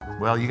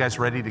Well, you guys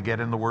ready to get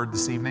in the Word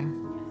this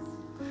evening?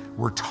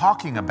 We're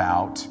talking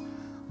about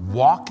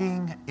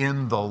walking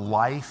in the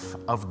life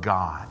of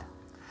God.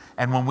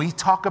 And when we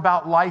talk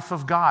about life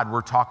of God,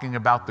 we're talking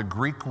about the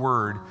Greek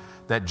word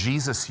that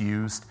Jesus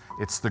used.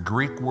 It's the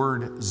Greek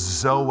word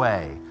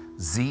Zoe,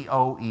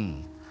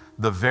 Z-O-E,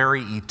 the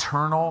very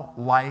eternal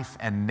life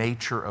and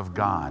nature of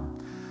God.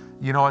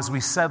 You know, as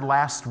we said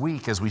last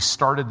week, as we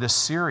started this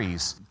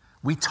series,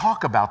 we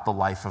talk about the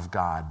life of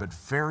God, but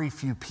very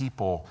few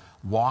people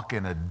walk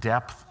in a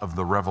depth of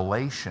the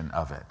revelation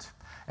of it.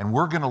 And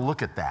we're going to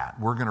look at that.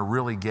 We're going to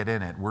really get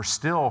in it.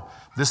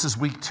 This is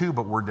week 2,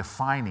 but we're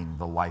defining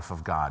the life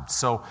of God.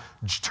 So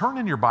turn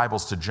in your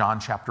Bibles to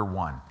John chapter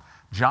 1.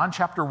 John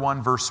chapter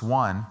 1, verse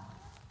 1.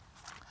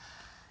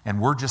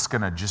 And we're just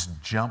going to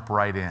jump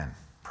right in.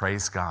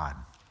 Praise God.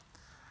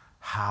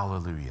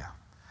 Hallelujah.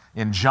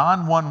 In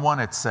John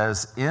 1:1 it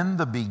says, "In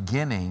the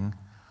beginning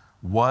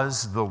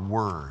was the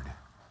Word."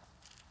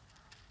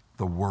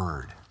 The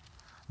Word.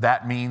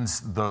 That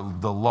means the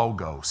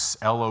Logos,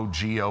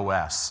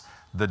 L-O-G-O-S,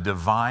 the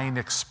divine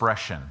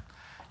expression.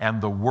 And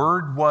the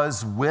Word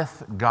was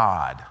with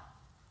God.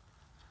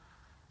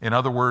 In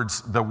other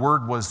words, the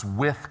Word was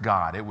with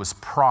God. It was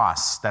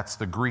pros, that's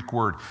the Greek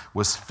word,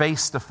 was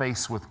face to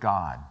face with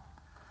God.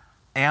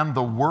 And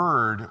the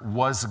Word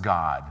was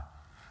God,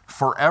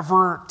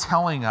 forever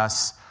telling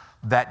us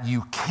that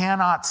you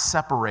cannot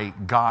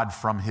separate God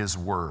from His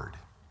Word,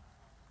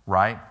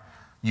 right?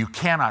 You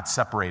cannot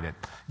separate it.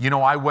 You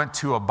know, I went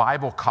to a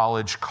Bible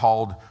college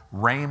called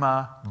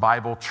Rhema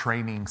Bible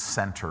Training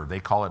Center. They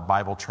call it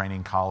Bible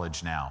Training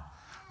College now.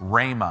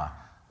 Rhema.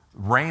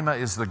 Rhema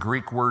is the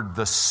Greek word,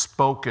 the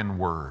spoken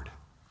word,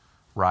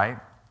 right?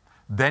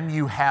 Then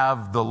you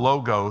have the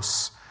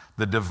Logos,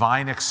 the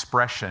divine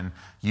expression.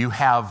 You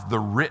have the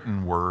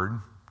written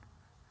word,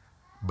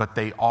 but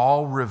they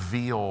all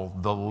reveal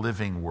the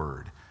living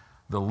word.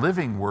 The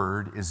living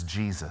word is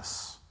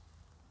Jesus.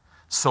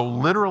 So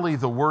literally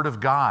the Word of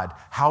God,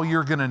 how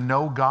you're going to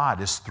know God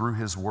is through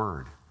His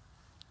Word.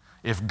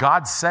 If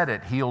God said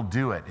it, He'll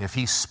do it. If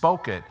He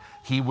spoke it,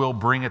 He will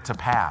bring it to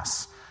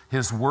pass.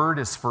 His Word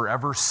is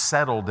forever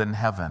settled in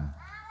heaven.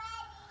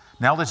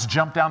 Now let's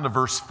jump down to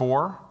verse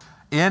 4.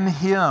 In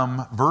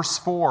Him, verse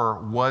 4,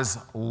 was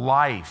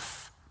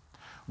life,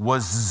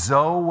 was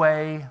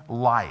Zoe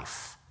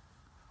life.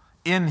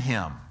 In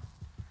Him.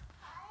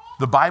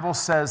 The Bible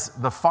says,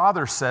 the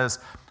Father says,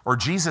 or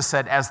Jesus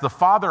said, as the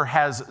Father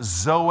has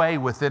Zoe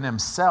within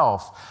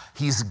Himself,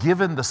 He's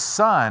given the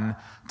Son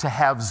to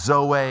have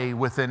Zoe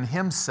within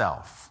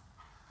Himself.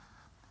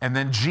 And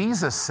then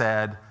Jesus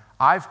said,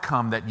 I've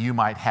come that you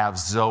might have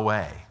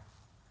Zoe.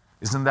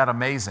 Isn't that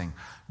amazing?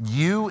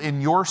 You in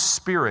your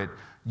spirit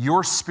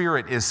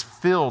is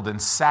filled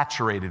and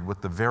saturated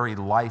with the very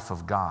life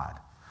of God.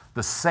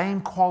 The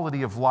same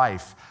quality of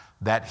life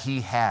that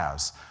He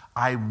has.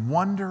 I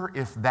wonder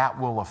if that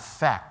will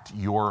affect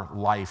your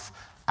life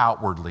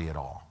outwardly at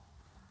all.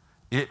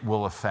 It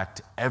will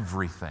affect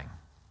everything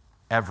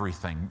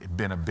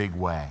in a big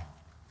way.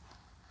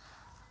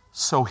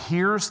 So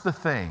here's the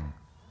thing.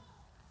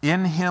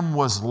 In Him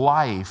was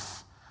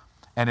life,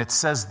 and it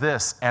says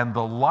this, and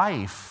the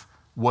life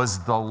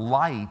was the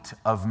light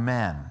of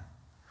men.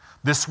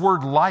 This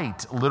word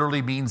light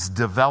literally means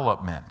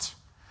development.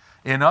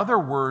 In other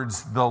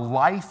words, the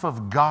life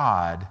of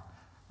God,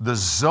 the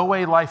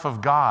Zoe life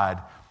of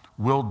God,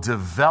 will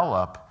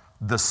develop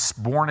the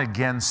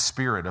born-again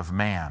spirit of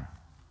man.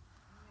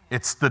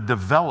 It's the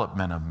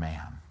development of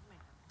man.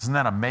 Isn't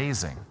that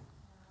amazing?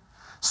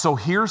 So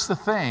here's the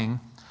thing.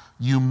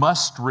 You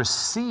must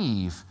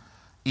receive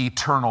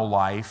eternal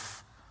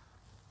life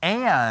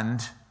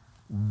and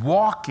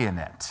walk in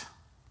it,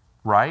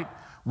 right?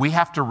 We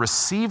have to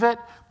receive it.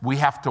 We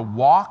have to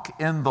walk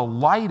in the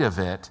light of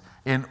it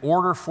in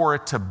order for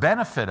it to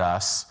benefit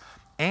us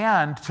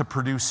and to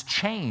produce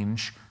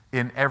change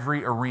in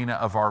every arena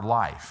of our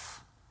life.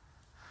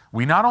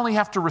 We not only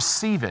have to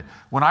receive it.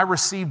 When I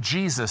receive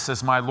Jesus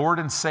as my Lord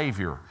and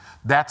Savior,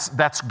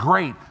 that's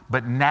great,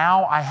 but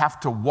now I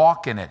have to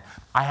walk in it.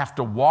 I have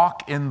to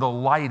walk in the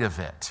light of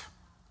it.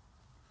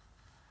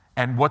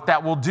 And what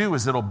that will do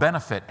is it'll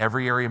benefit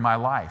every area of my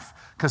life.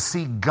 Because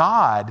see,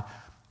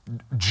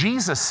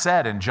 Jesus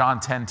said in John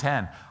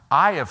 10:10,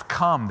 I have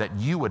come that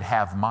you would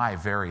have my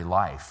very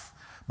life,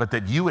 but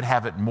that you would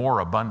have it more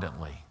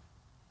abundantly.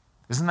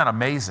 Isn't that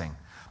amazing?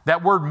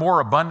 That word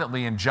more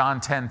abundantly in John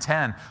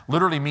 10:10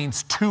 literally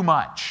means too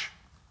much,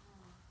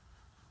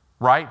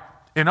 right?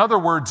 In other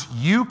words,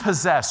 you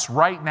possess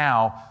right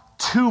now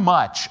too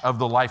much of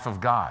the life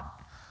of God.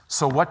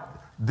 So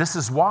this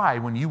is why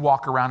when you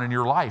walk around in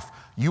your life,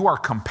 you are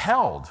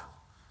compelled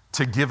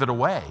to give it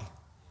away,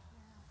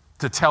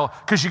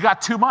 because you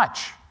got too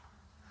much.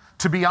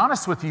 To be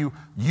honest with you,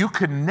 you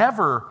could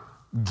never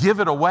give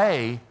it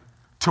away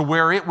to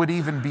where it would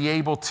even be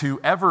able to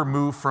ever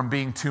move from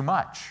being too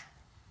much.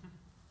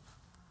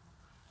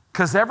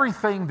 Because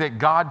everything that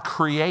God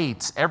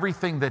creates,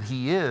 everything that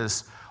He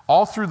is,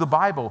 all through the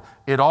Bible,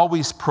 it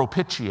always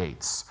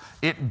propitiates.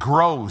 It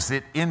grows,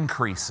 it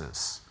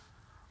increases.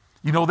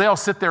 You know, they'll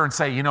sit there and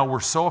say, you know,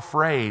 we're so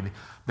afraid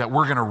that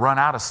we're going to run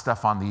out of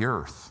stuff on the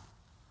earth.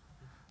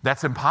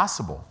 That's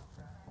impossible.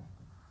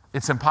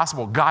 It's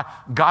impossible.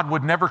 God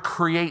would never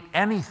create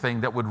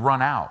anything that would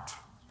run out,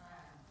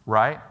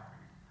 right?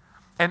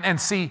 And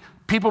see,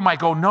 people might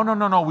go,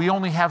 no, we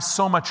only have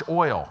so much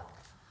oil.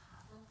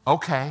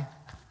 Okay.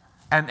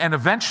 And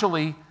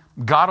eventually,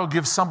 God will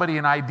give somebody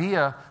an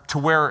idea to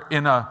where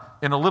in a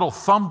little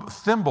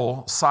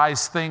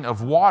thimble-sized thing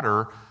of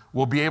water,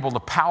 will be able to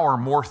power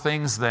more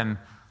things than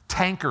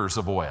tankers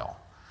of oil.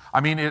 I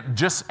mean,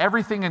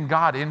 everything in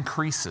God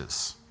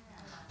increases.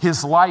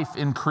 His life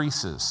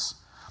increases.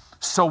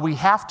 So we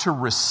have to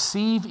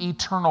receive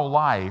eternal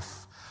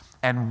life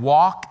and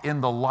walk in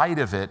the light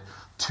of it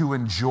to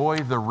enjoy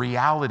the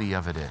reality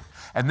of it.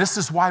 And this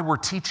is why we're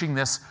teaching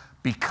this,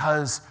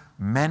 because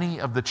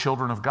many of the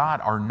children of God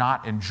are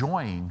not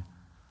enjoying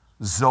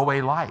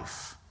Zoe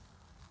life.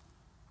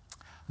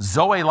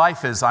 Zoe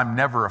life is I'm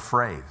never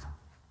afraid.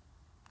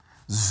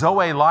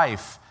 Zoe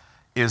life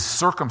is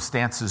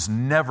circumstances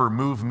never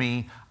move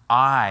me.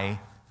 I,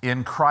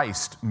 in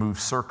Christ, move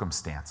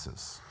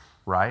circumstances,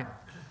 right?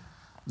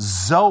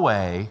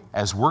 Zoe,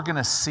 as we're going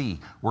to see,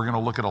 we're going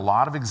to look at a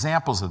lot of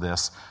examples of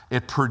this.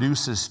 It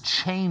produces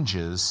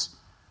changes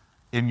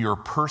in your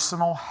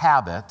personal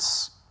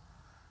habits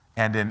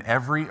and in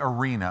every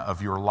arena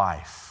of your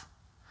life.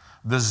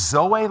 The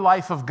Zoe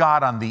life of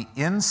God on the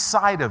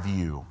inside of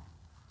you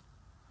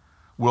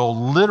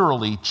will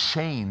literally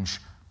change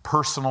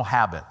personal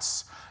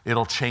habits.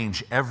 It'll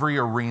change every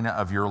arena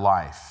of your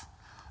life.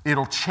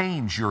 It'll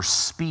change your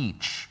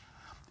speech.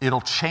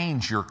 It'll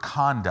change your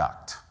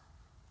conduct,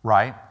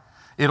 right?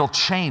 It'll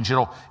change.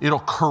 It'll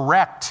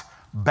correct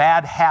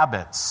bad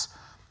habits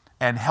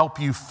and help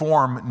you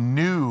form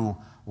new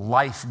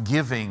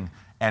life-giving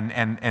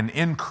and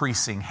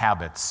increasing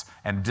habits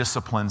and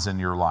disciplines in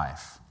your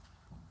life.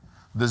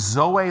 The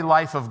Zoe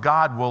life of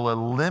God will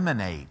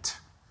eliminate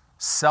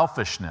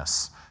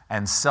selfishness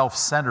and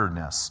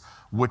self-centeredness,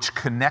 which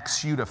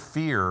connects you to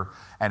fear,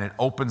 and it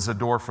opens the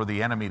door for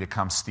the enemy to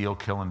come steal,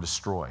 kill, and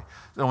destroy.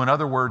 So in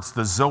other words,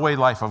 the Zoe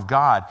life of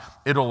God,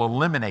 it'll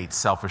eliminate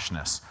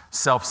selfishness,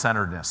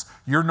 self-centeredness.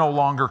 You're no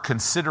longer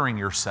considering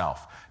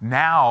yourself.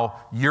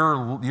 Now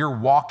you're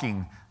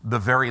walking the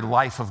very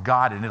life of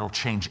God, and it'll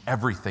change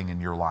everything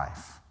in your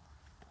life.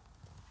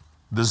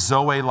 The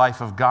Zoe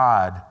life of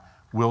God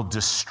will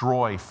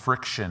destroy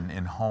friction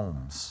in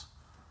homes.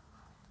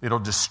 It'll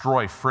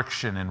destroy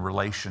friction in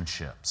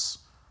relationships.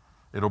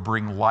 It'll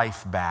bring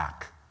life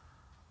back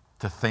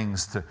to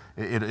things.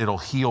 It'll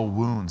heal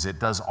wounds. It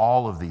does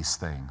all of these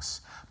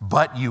things.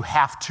 But you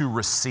have to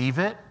receive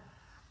it,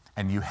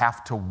 and you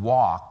have to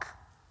walk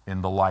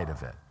in the light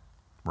of it,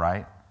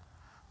 right?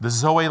 The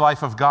Zoe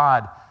life of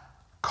God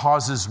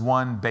causes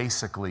one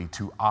basically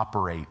to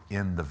operate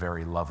in the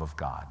very love of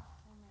God.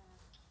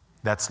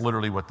 That's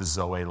literally what the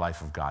Zoe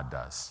life of God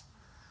does.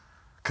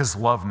 Because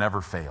love never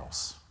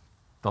fails.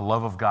 The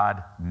love of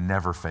God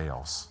never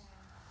fails.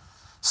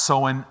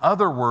 So in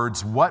other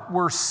words, what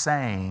we're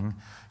saying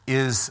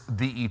is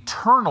the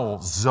eternal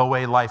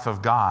Zoe life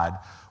of God,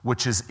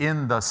 which is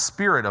in the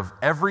spirit of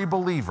every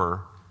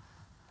believer,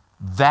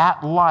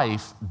 that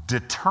life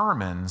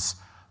determines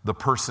the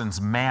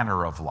person's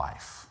manner of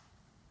life.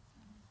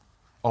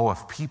 Oh,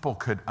 if people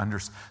could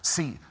understand.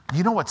 See,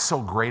 you know what's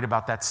so great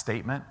about that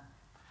statement?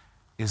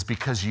 Is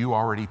because you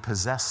already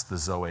possess the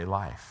Zoe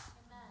life.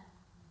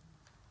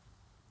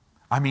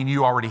 I mean,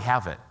 you already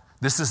have it.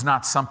 This is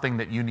not something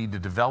that you need to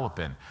develop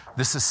in.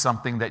 This is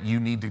something that you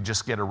need to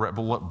just get a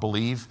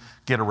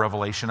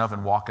revelation of,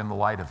 and walk in the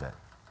light of it.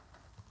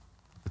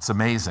 It's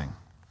amazing.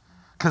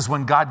 Because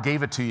when God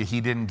gave it to you,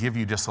 He didn't give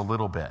you just a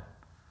little bit.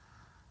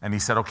 And He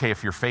said, okay,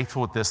 if you're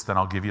faithful with this, then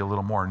I'll give you a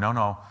little more.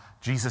 No.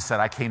 Jesus said,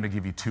 I came to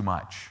give you too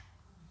much.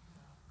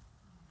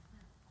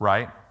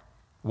 Right?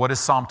 What does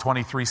Psalm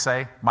 23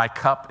 say? My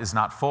cup is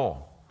not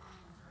full.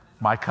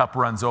 My cup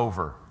runs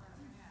over.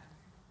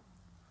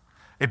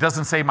 It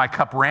doesn't say my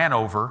cup ran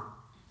over,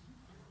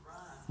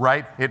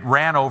 right? It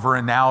ran over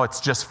and now it's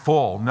just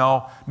full.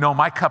 No,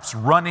 my cup's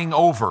running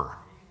over.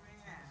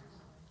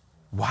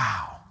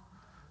 Wow.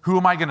 Who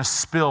am I going to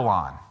spill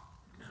on?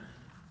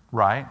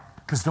 Right?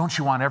 Because don't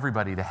you want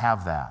everybody to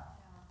have that?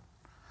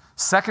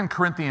 2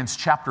 Corinthians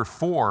chapter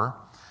 4,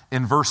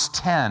 in verse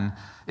 10,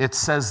 it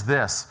says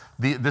this.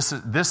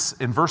 This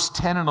in verse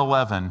 10 and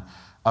 11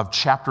 of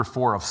chapter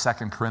 4 of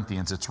 2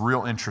 Corinthians, it's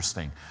real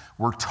interesting.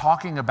 We're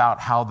talking about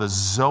how the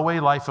Zoe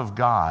life of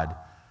God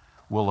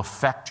will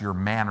affect your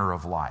manner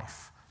of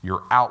life,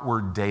 your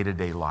outward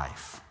day-to-day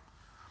life.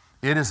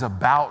 It is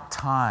about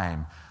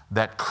time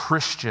that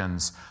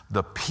Christians,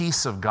 the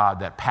peace of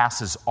God that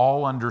passes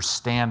all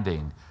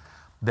understanding,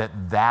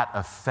 that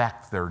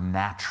affect their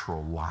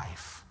natural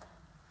life.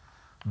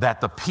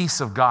 That the peace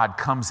of God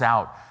comes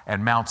out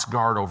and mounts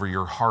guard over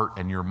your heart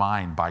and your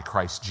mind by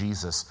Christ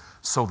Jesus,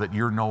 so that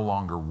you're no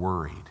longer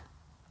worried.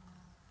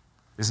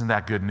 Isn't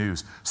that good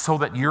news? So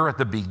that you're at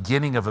the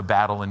beginning of a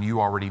battle and you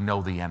already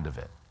know the end of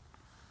it.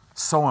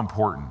 So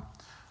important.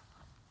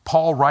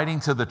 Paul, writing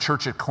to the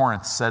church at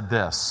Corinth, said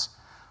this,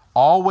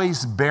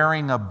 always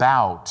bearing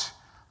about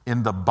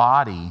in the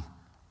body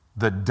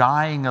the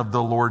dying of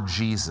the Lord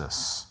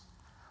Jesus,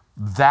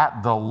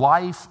 that the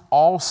life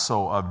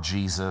also of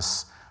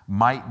Jesus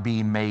might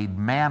be made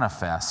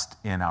manifest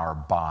in our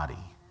body.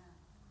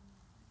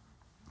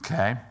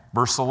 Okay,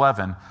 verse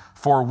 11,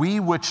 for we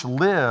which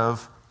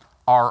live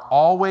are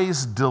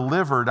always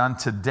delivered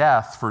unto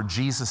death for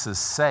Jesus'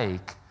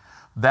 sake,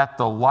 that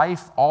the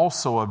life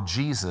also of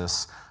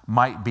Jesus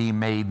might be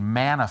made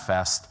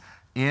manifest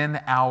in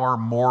our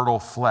mortal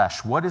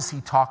flesh. What is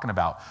he talking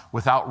about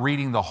without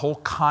reading the whole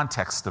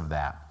context of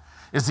that?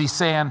 Is he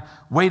saying,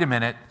 wait a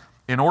minute,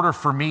 in order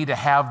for me to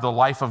have the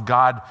life of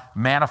God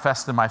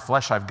manifest in my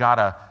flesh,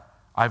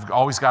 I've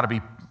always got to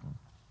be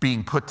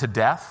being put to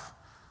death?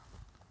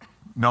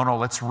 No,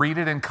 let's read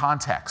it in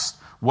context.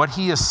 What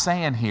he is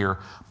saying here,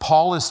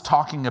 Paul is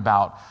talking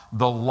about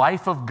the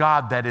life of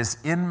God that is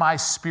in my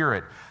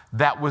spirit,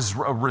 that was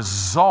a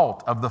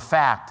result of the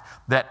fact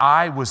that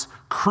I was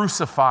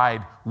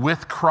crucified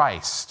with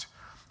Christ.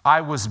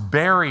 I was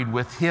buried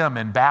with him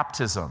in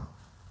baptism.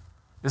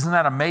 Isn't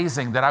that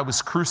amazing that I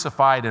was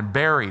crucified and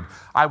buried?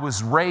 I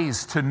was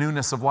raised to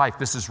newness of life.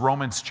 This is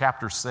Romans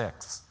chapter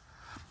 6.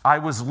 I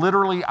was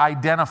literally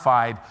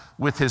identified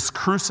with his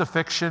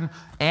crucifixion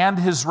and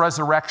his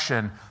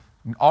resurrection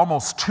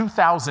almost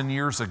 2,000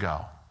 years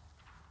ago.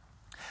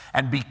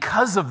 And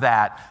because of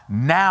that,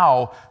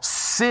 now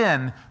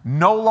sin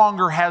no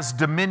longer has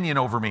dominion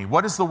over me.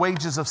 What is the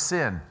wages of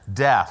sin?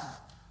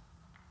 Death.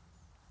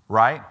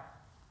 Right?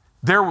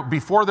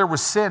 Before there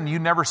was sin, you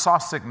never saw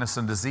sickness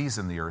and disease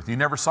in the earth. You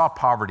never saw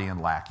poverty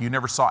and lack. You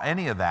never saw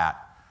any of that.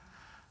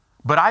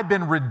 But I've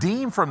been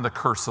redeemed from the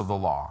curse of the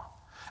law.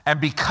 And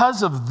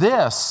because of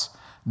this,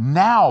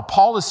 now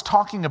Paul is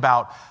talking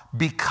about,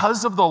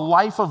 because of the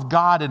life of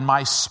God in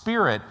my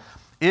spirit,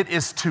 it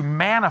is to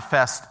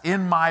manifest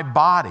in my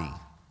body.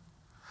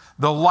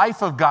 The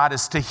life of God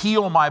is to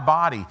heal my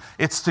body.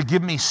 It's to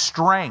give me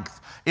strength.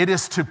 It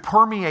is to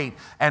permeate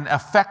and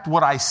affect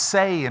what I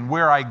say and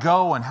where I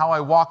go and how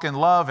I walk in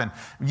love. And,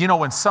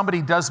 when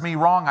somebody does me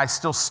wrong, I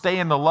still stay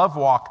in the love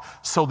walk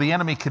so the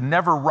enemy can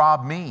never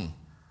rob me.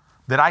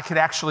 That I could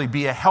actually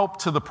be a help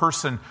to the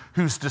person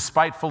who's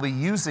despitefully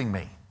using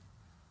me.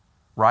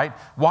 Right?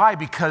 Why?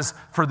 Because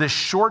for this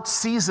short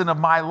season of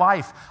my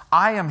life,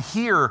 I am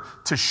here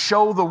to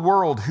show the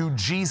world who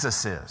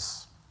Jesus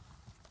is.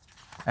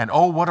 And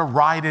oh, what a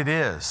ride it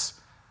is.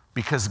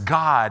 Because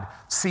God,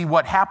 see,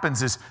 what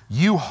happens is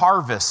you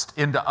harvest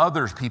into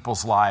other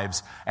people's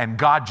lives and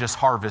God just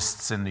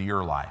harvests into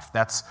your life.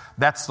 That's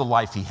the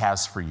life he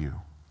has for you.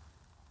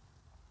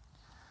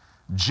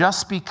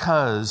 Just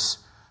because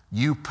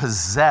you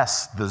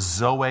possess the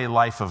Zoe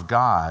life of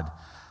God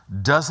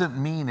doesn't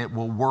mean it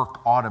will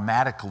work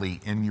automatically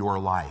in your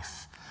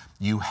life.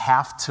 You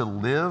have to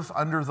live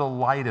under the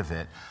light of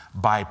it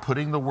by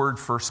putting the word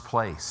first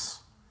place,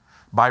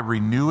 by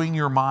renewing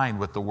your mind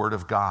with the word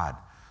of God,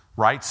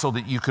 right? So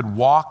that you could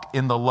walk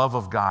in the love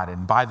of God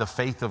and by the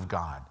faith of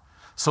God,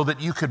 so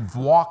that you could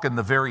walk in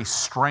the very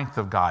strength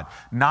of God,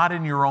 not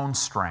in your own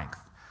strength,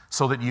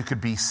 so that you could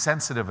be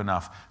sensitive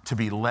enough to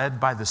be led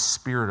by the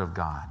Spirit of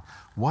God.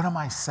 What am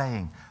I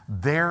saying?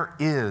 There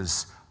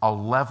is a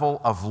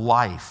level of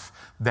life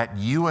that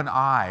you and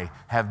I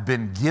have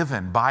been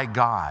given by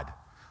God.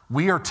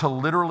 We are to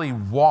literally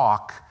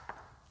walk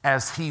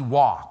as he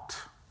walked.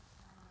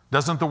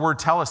 Doesn't the word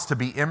tell us to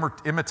be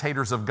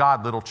imitators of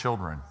God, little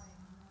children?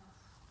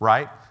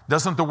 Right?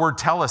 Doesn't the word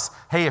tell us,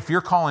 hey, if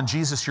you're calling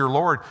Jesus your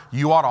Lord,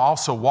 you ought to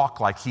also walk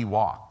like he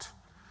walked?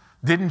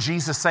 Didn't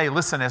Jesus say,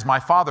 listen, as my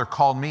Father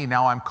called me,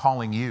 now I'm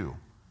calling you?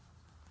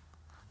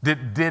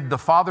 Did the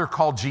Father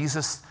call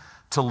Jesus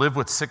to live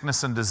with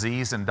sickness and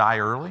disease and die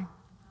early?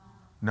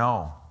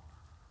 No.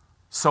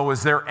 So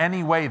is there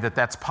any way that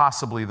that's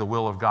possibly the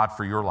will of God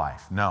for your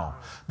life? No.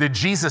 Did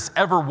Jesus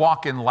ever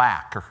walk in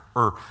lack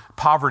or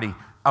poverty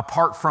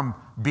apart from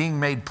being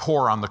made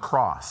poor on the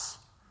cross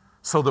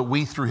so that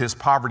we through his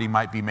poverty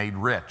might be made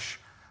rich,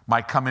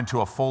 might come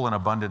into a full and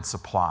abundant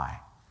supply?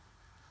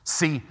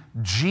 See,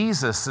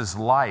 Jesus'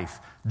 life,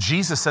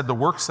 Jesus said, the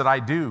works that I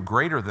do,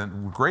 greater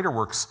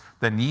works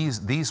than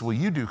these will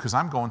you do, because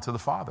I'm going to the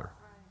Father.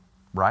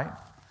 Right?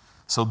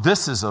 So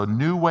this is a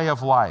new way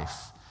of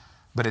life,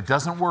 but it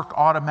doesn't work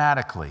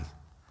automatically.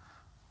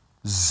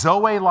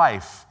 Zoe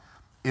life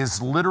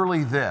is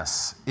literally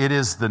this. It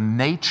is the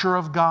nature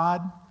of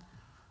God,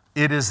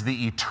 it is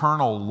the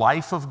eternal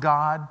life of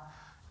God,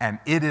 and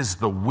it is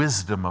the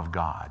wisdom of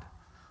God.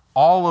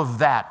 All of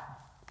that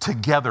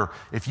together,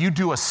 if you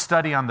do a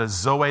study on the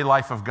Zoe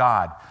life of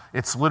God,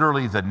 it's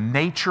literally the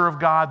nature of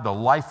God, the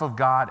life of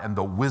God, and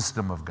the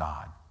wisdom of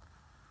God.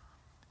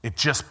 It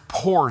just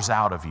pours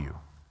out of you.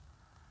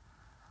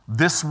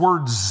 This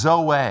word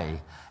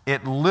Zoe,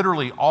 it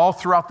literally, all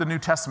throughout the New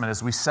Testament,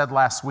 as we said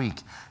last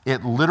week,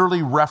 it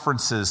literally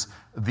references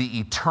the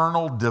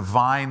eternal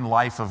divine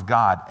life of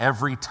God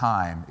every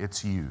time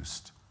it's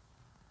used.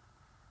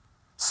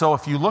 So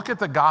if you look at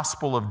the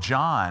Gospel of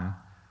John,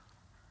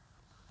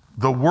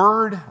 the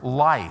word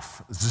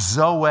life,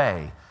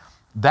 Zoe,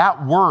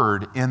 that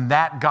word in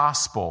that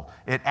gospel,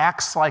 it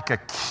acts like a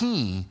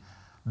key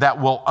that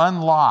will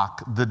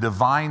unlock the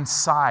divine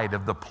side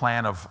of the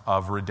plan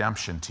of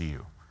redemption to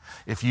you.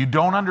 If you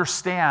don't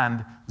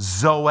understand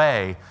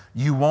Zoe,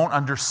 you won't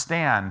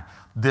understand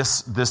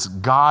this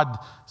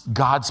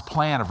God's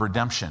plan of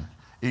redemption.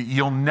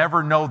 You'll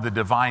never know the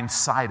divine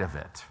side of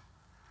it,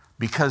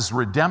 because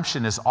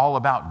redemption is all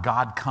about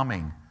God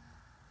coming.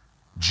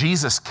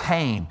 Jesus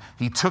came.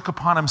 He took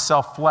upon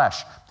himself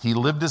flesh. He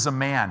lived as a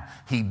man.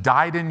 He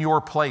died in your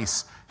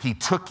place. He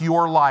took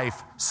your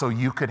life so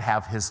you could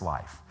have his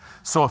life.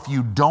 So if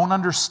you don't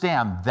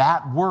understand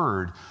that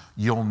word,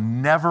 you'll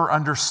never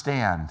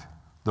understand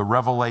the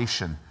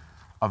revelation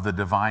of the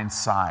divine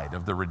side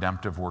of the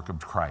redemptive work of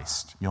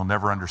Christ. You'll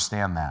never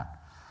understand that.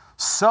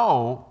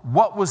 So,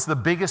 what was the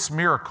biggest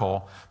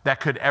miracle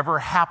that could ever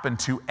happen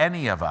to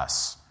any of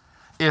us?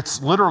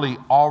 It's literally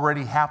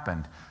already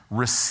happened.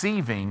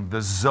 Receiving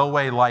the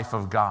Zoe life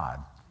of God.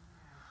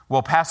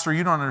 Well, Pastor,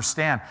 you don't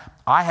understand.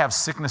 I have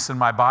sickness in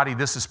my body.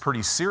 This is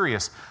pretty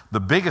serious. The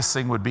biggest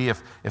thing would be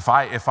if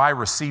I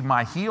receive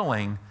my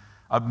healing.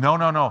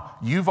 No.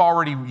 You've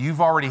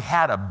already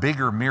had a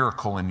bigger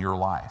miracle in your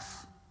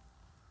life.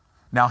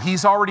 Now,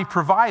 he's already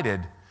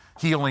provided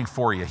healing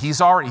for you.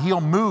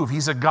 He'll move.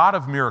 He's a God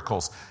of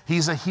miracles.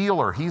 He's a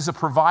healer. He's a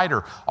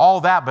provider.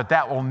 All that, but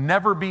that will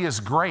never be as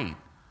great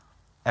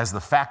as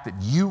the fact that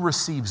you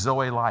receive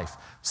Zoe life.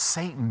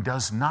 Satan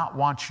does not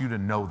want you to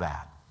know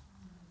that,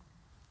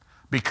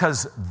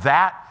 because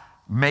that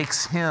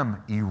makes him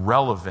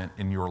irrelevant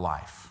in your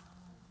life.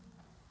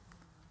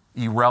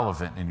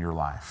 Irrelevant in your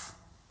life.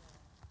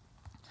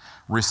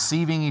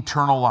 Receiving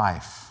eternal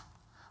life.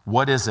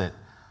 What is it?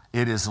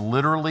 It is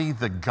literally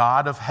the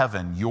God of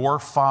heaven, your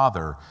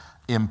Father,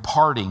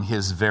 imparting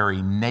his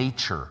very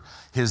nature,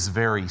 his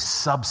very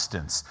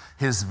substance,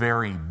 his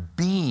very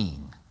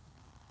being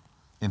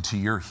into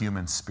your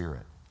human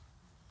spirit.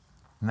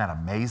 Isn't that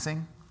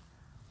amazing?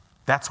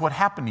 That's what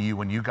happened to you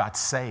when you got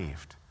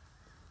saved.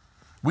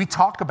 We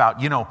talk about,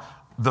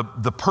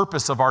 the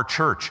purpose of our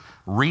church,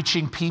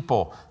 reaching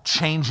people,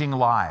 changing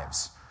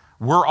lives.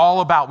 We're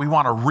all about, we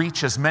want to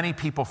reach as many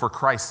people for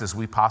Christ as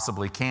we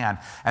possibly can,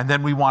 and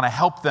then we want to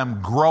help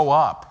them grow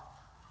up.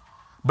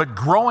 But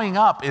growing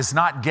up is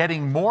not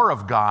getting more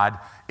of God,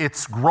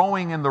 it's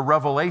growing in the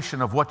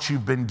revelation of what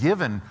you've been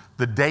given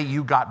the day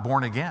you got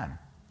born again.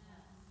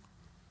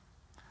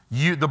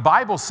 The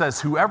Bible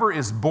says whoever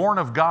is born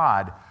of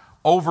God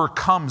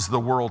overcomes the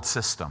world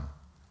system.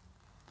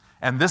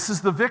 And this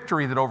is the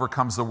victory that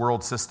overcomes the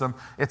world system.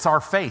 It's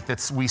our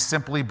faith. We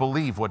simply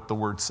believe what the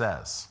word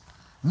says.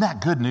 Isn't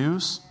that good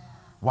news?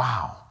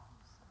 Wow.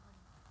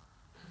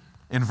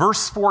 In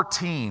verse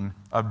 14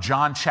 of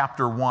John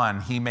chapter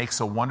 1, he makes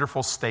a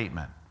wonderful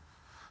statement.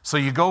 So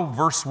you go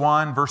verse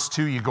 1, verse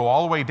 2, you go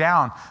all the way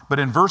down. But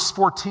in verse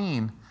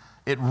 14,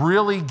 it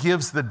really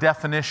gives the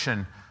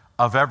definition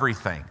of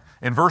everything.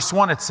 In verse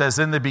 1, it says,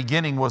 in the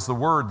beginning was the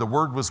Word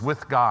was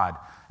with God,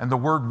 and the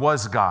Word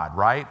was God,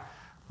 right?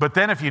 But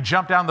then if you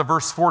jump down to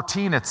verse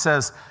 14, it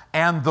says,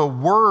 and the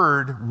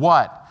Word,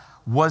 what?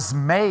 Was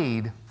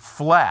made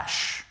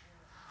flesh.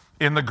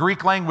 In the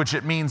Greek language,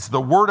 it means the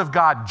Word of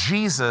God,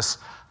 Jesus,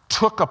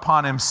 took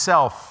upon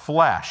himself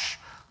flesh.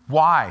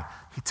 Why?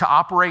 To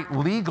operate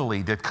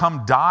legally, to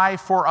come die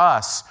for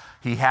us,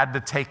 he had to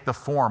take the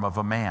form of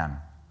a man.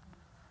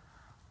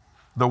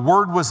 The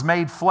Word was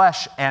made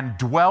flesh and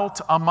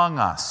dwelt among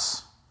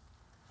us.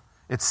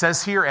 It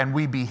says here, and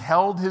we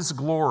beheld his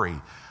glory,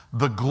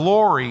 the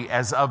glory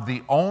as of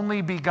the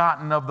only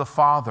begotten of the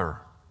Father.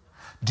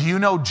 Do you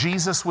know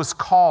Jesus was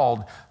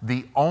called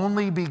the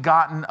only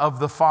begotten of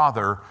the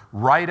Father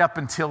right up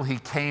until he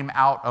came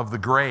out of the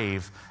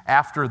grave?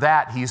 After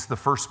that, he's the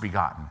first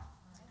begotten.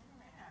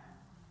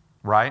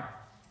 Right?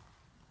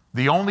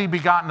 The only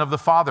begotten of the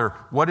Father.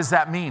 What does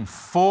that mean?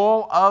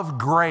 Full of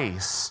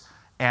grace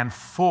and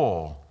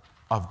full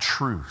of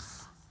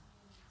truth.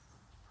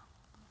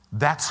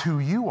 That's who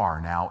you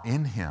are now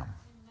in him.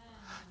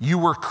 You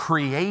were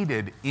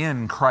created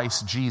in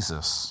Christ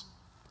Jesus.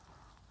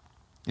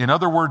 In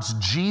other words,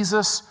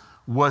 Jesus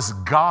was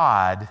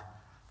God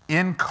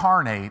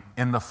incarnate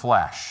in the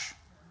flesh,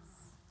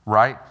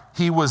 right?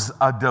 He was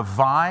a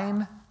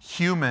divine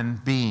human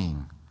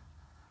being.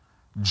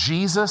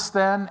 Jesus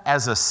then,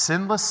 as a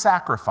sinless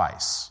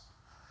sacrifice,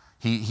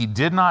 he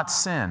did not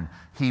sin.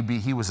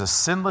 He was a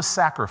sinless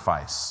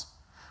sacrifice,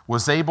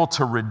 was able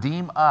to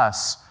redeem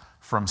us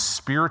from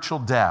spiritual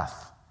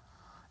death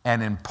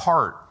and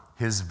impart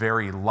his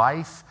very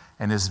life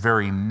and his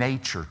very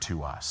nature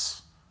to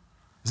us.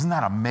 Isn't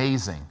that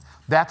amazing?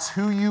 That's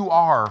who you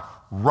are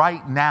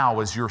right now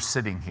as you're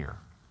sitting here.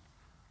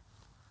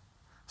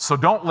 So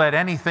don't let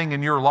anything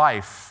in your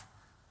life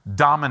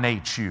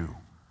dominate you,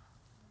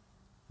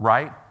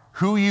 right?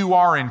 Who you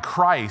are in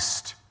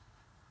Christ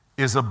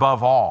is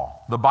above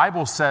all. The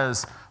Bible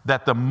says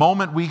that the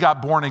moment we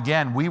got born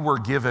again, we were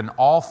given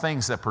all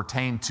things that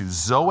pertain to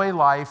Zoe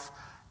life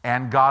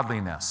and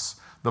godliness.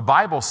 The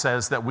Bible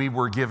says that we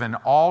were given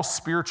all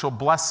spiritual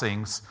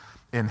blessings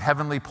in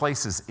heavenly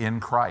places in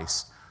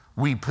Christ.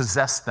 We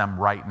possess them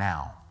right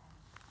now.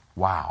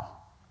 Wow.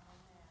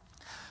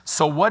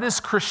 So what is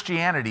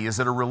Christianity? Is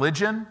it a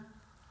religion?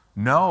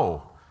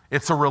 No.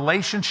 It's a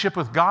relationship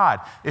with God.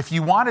 If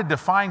you want to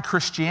define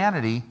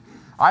Christianity,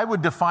 I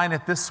would define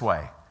it this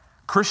way.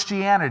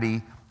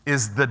 Christianity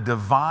is the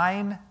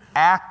divine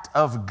act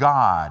of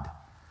God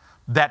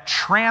that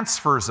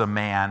transfers a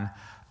man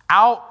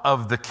out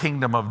of the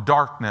kingdom of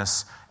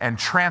darkness and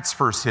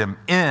transfers him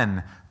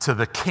in to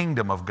the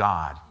kingdom of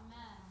God.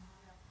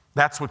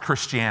 That's what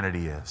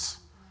Christianity is.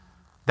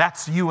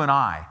 That's you and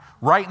I.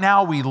 Right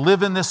now, we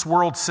live in this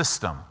world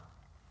system.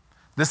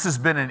 This has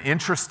been an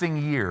interesting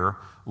year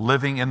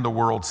living in the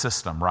world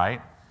system,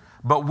 right?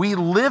 But we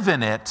live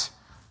in it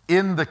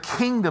in the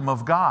kingdom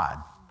of God.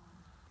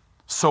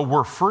 So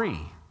we're free.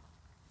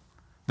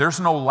 There's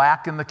no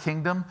lack in the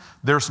kingdom.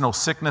 There's no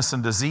sickness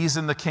and disease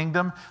in the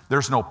kingdom.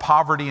 There's no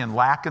poverty and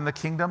lack in the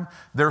kingdom.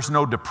 There's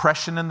no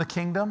depression in the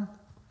kingdom.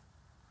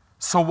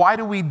 So why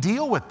do we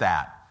deal with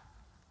that?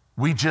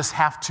 We just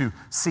have to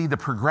see the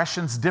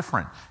progression's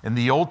different. In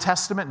the Old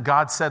Testament,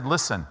 God said,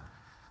 listen,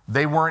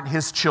 they weren't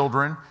his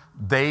children.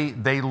 They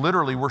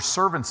literally were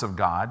servants of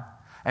God.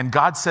 And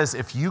God says,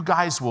 if you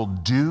guys will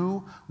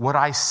do what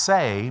I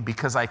say,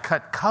 because I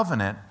cut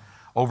covenant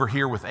over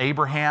here with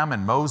Abraham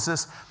and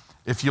Moses,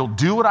 if you'll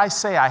do what I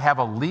say, I have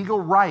a legal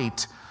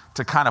right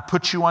to kind of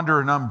put you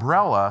under an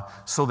umbrella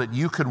so that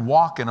you can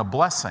walk in a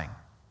blessing.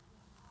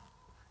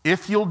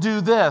 If you'll do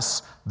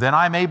this, then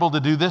I'm able to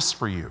do this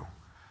for you.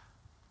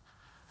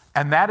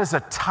 And that is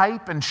a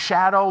type and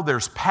shadow.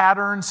 There's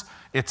patterns.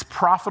 It's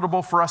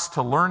profitable for us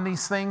to learn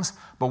these things,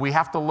 but we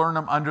have to learn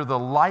them under the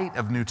light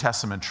of New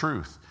Testament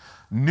truth.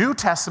 New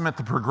Testament,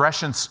 the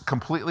progression's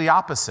completely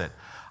opposite.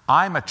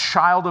 I'm a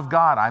child of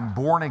God. I'm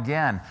born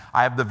again.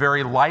 I have the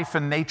very life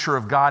and nature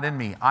of God in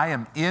me. I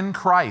am in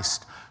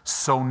Christ.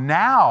 So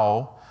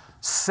now,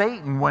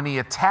 Satan, when he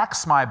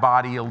attacks my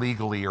body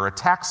illegally or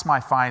attacks my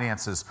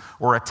finances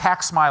or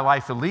attacks my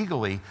life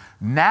illegally,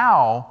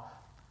 now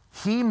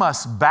he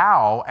must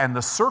bow, and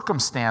the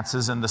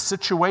circumstances and the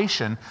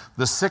situation,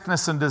 the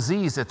sickness and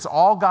disease, it's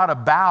all got to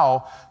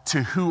bow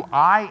to who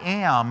I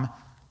am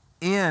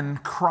in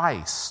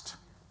Christ.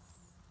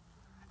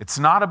 It's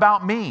not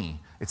about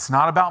me. It's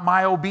not about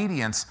my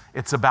obedience.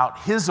 It's about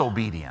his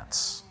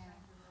obedience,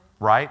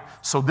 right?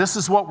 So this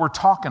is what we're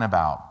talking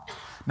about.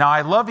 Now,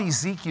 I love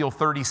Ezekiel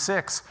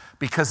 36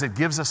 because it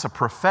gives us a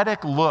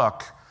prophetic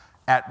look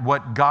at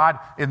what God,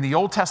 in the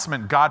Old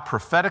Testament, God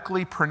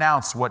prophetically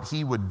pronounced what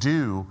he would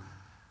do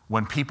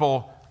when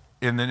people,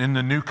 in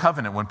the new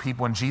covenant,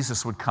 when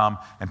Jesus would come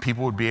and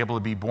people would be able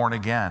to be born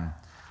again.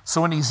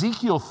 So in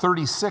Ezekiel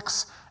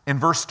 36, in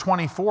verse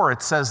 24,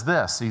 it says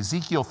this,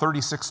 Ezekiel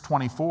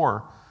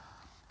 36:24,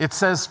 it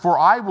says, "For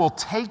I will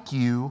take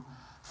you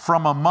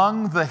from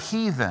among the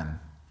heathen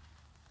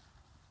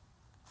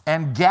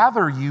and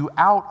gather you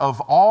out of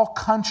all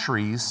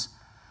countries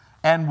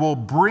and will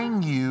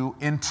bring you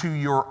into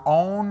your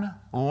own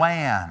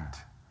land."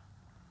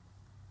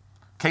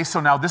 Okay, so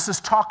now this is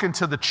talking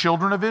to the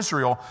children of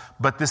Israel,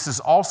 but this is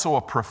also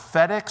a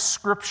prophetic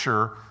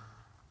scripture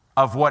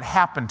of what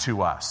happened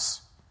to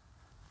us.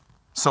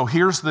 So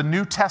here's the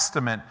New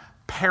Testament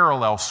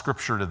parallel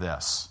scripture to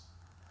this.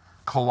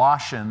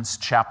 Colossians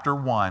chapter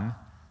 1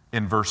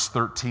 in verse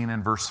 13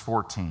 and verse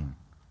 14.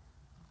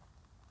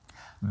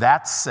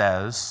 That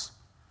says,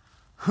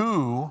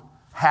 "Who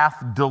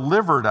hath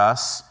delivered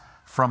us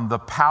from the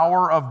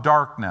power of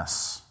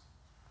darkness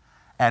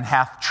and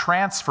hath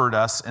transferred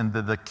us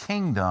into the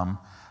kingdom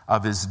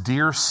of his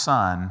dear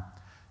Son,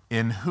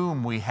 in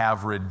whom we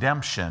have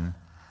redemption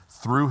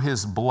through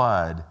his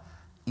blood,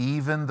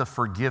 even the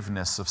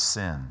forgiveness of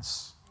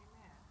sins."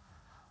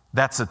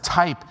 That's a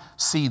type.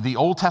 See, the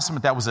Old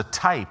Testament, that was a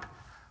type.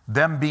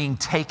 Them being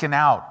taken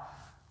out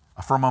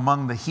from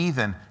among the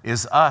heathen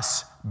is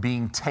us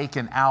being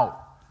taken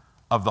out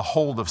of the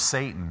hold of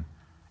Satan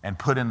and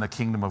put in the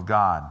kingdom of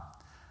God.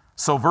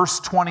 So verse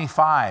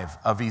 25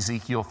 of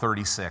Ezekiel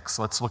 36,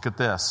 let's look at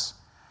this.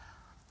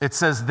 It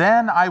says,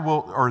 then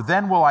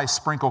will I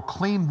sprinkle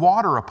clean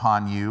water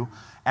upon you,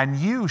 and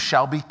you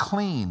shall be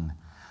clean.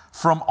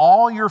 From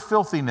all your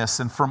filthiness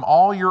and from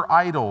all your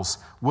idols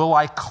will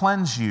I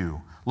cleanse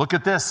you. Look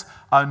at this.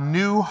 A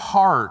new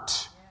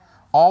heart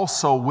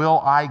also will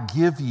I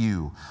give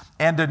you,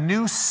 and a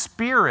new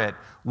spirit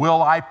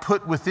will I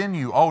put within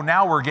you. Oh,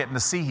 now we're getting to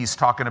see he's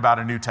talking about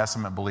a New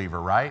Testament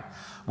believer, right?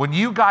 When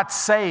you got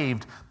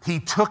saved, he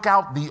took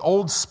out the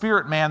old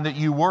spirit man that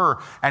you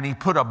were, and he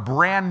put a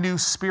brand new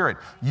spirit.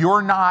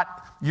 You're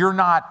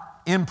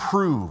not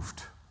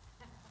improved,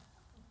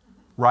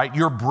 right?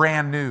 You're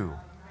brand new.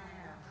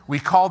 We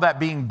call that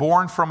being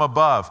born from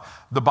above.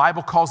 The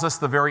Bible calls us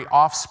the very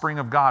offspring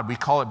of God. We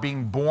call it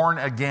being born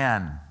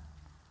again,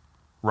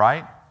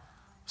 right?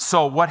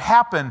 So what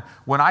happened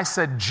when I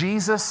said,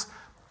 Jesus,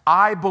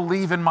 I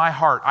believe in my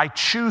heart. I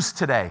choose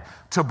today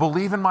to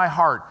believe in my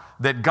heart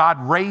that God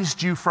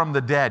raised you from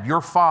the dead,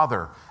 your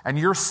Father, and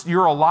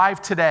you're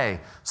alive today,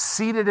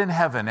 seated in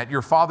heaven at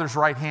your Father's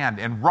right hand.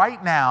 And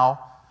right now,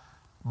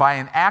 by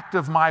an act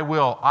of my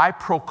will, I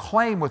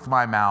proclaim with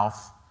my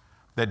mouth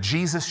that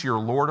Jesus, you're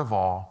Lord of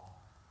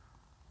all,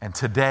 and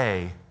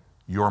today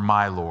you're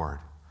my Lord.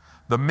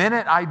 The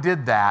minute I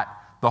did that,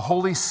 the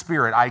Holy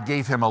Spirit, I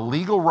gave him a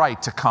legal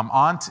right to come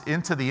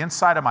into the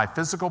inside of my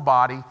physical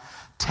body,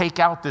 take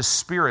out this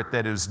spirit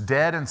that is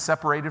dead and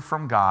separated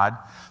from God,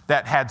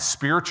 that had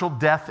spiritual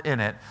death in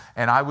it,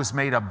 and I was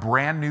made a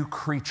brand new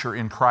creature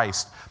in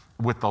Christ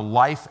with the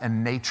life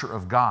and nature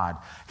of God.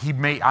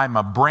 I'm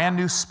a brand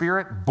new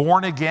spirit,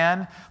 born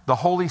again. The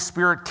Holy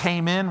Spirit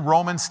came in.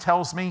 Romans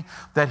tells me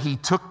that he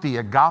took the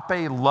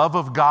agape love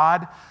of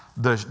God,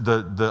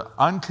 the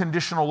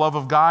unconditional love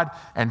of God,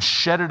 and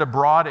shed it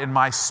abroad in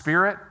my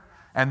spirit.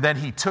 And then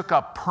he took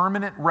up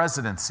permanent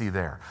residency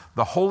there.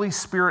 The Holy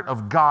Spirit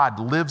of God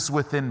lives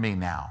within me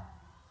now.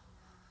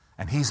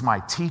 And he's my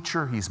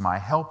teacher, he's my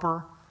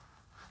helper.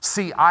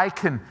 See, I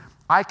can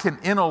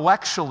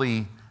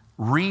intellectually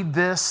read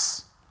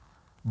this,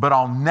 but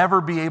I'll never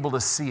be able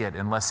to see it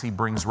unless he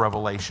brings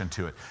revelation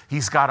to it.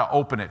 He's got to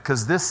open it,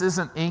 because this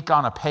isn't ink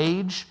on a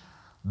page.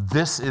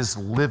 This is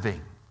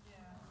living.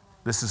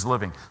 This is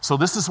living. So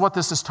this is what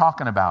this is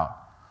talking about.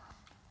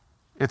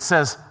 It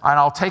says, and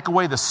I'll take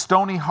away the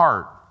stony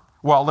heart.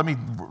 Well, let me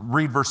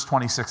read verse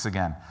 26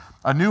 again.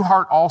 A new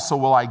heart also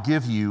will I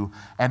give you,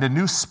 and a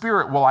new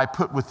spirit will I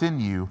put within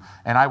you,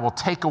 and I will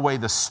take away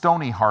the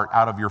stony heart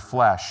out of your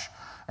flesh,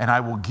 and I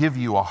will give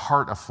you a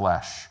heart of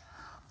flesh.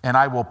 And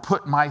I will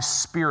put my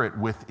spirit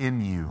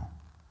within you,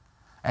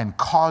 and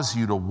cause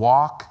you to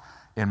walk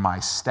in my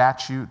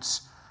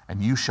statutes,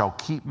 and you shall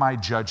keep my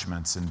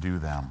judgments and do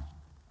them.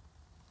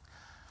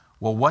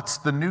 Well, what's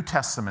the New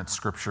Testament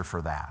scripture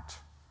for that?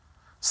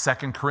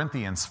 2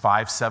 Corinthians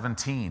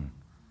 5:17.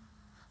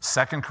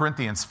 2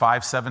 Corinthians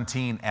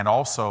 5:17 and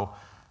also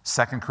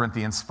 2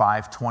 Corinthians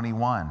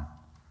 5:21.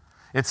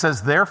 It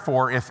says,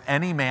 therefore, if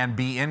any man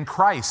be in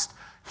Christ,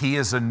 he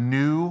is a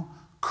new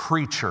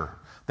creature.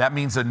 That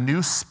means a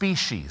new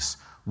species,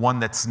 one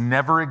that's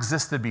never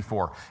existed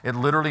before. It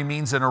literally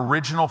means an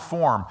original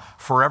form,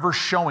 forever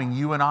showing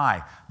you and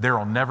I, there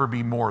will never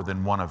be more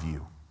than one of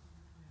you.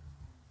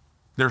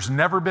 There's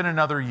never been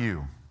another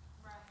you.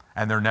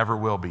 And there never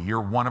will be.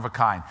 You're one of a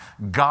kind.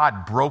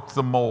 God broke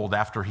the mold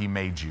after he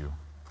made you.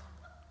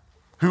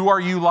 Who are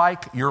you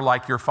like? You're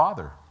like your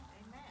Father.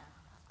 Amen.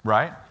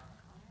 Right?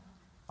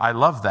 I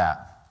love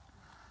that.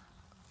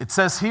 It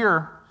says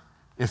here,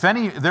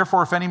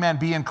 therefore, if any man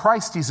be in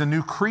Christ, he's a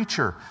new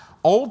creature.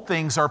 Old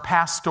things are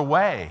passed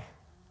away.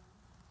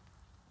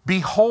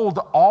 Behold,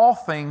 all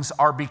things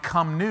are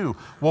become new.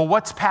 Well,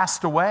 what's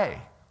passed away?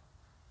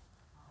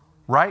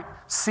 Right?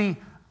 See,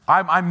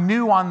 I'm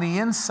new on the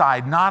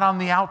inside, not on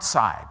the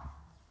outside.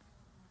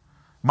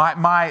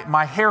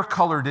 My hair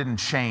color didn't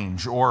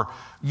change, or,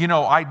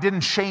 I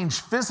didn't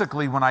change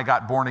physically when I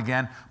got born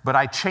again, but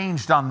I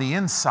changed on the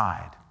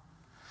inside.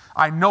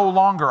 I'm no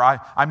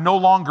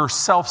longer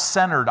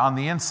self-centered on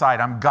the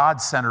inside. I'm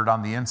God-centered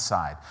on the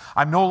inside.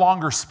 I'm no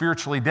longer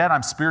spiritually dead.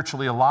 I'm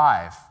spiritually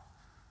alive.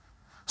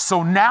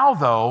 So now,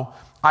 though,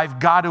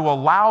 I've got to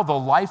allow the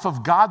life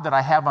of God that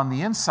I have on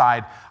the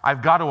inside,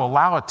 I've got to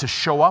allow it to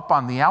show up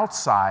on the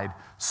outside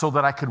so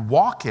that I could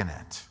walk in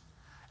it.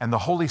 And the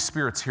Holy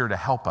Spirit's here to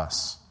help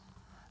us.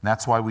 And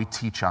that's why we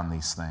teach on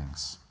these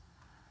things.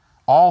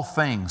 All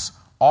things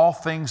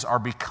are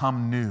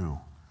become new.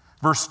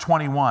 Verse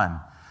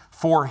 21,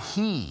 for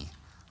he,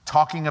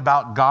 talking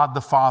about God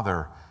the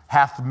Father,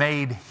 hath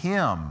made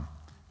him,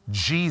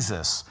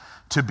 Jesus,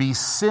 to be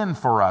sin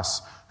for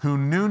us who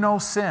knew no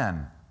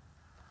sin.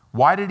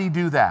 Why did he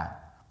do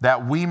that?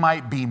 That we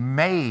might be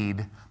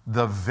made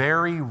the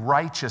very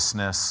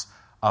righteousness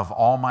of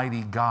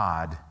Almighty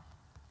God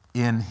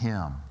in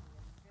him.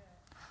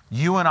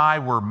 You and I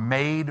were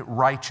made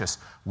righteous.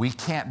 We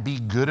can't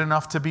be good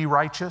enough to be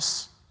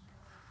righteous.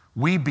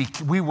 We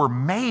were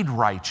made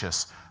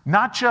righteous,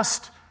 not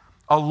just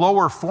a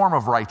lower form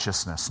of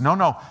righteousness.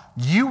 No.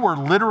 You were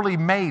literally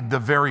made the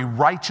very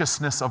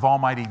righteousness of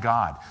Almighty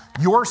God.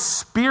 Your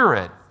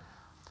spirit.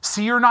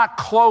 See, you're not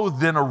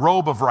clothed in a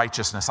robe of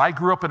righteousness. I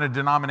grew up in a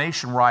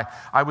denomination where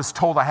I was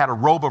told I had a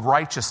robe of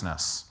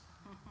righteousness.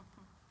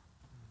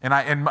 And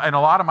a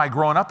lot of my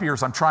growing up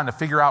years, I'm trying to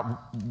figure out,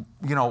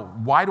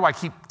 why do I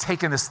keep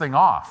taking this thing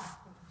off?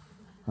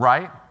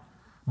 Right?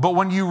 But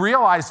when you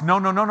realize,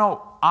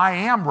 no, I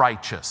am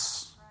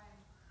righteous.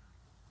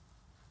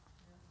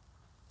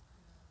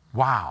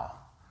 Wow.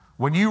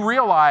 When you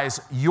realize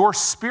your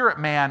spirit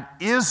man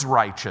is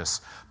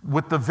righteous,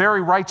 with the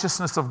very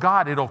righteousness of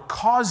God, it'll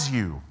cause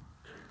you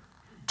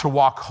to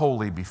walk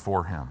holy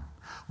before him.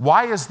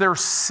 Why is there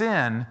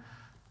sin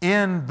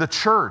in the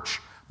church?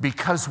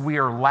 Because we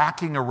are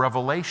lacking a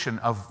revelation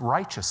of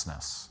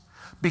righteousness.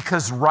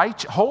 Because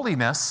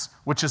holiness,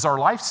 which is our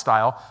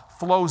lifestyle,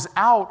 flows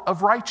out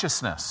of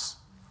righteousness.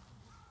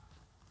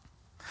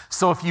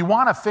 So if you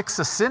want to fix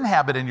a sin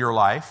habit in your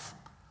life,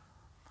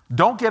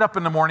 don't get up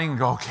in the morning and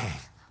go, okay,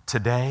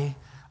 today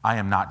I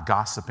am not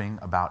gossiping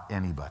about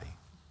anybody.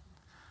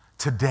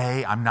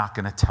 Today, I'm not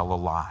going to tell a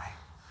lie.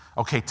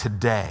 Okay,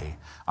 today,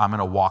 I'm going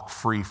to walk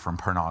free from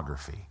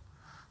pornography.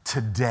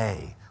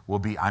 today will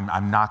be,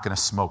 I'm not going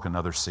to smoke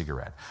another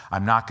cigarette.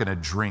 I'm not going to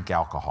drink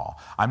alcohol.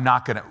 I'm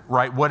not going to,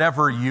 right?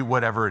 Whatever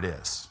it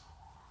is.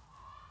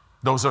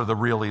 Those are the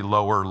really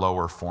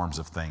lower forms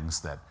of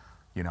things that,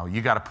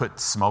 you got to put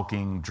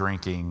smoking,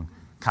 drinking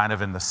kind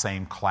of in the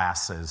same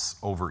class as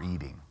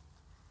overeating.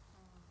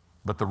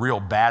 But the real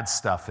bad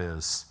stuff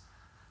is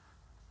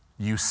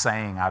you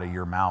saying out of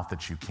your mouth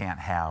that you can't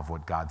have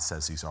what God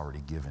says he's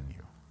already given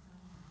you.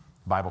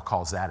 The Bible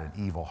calls that an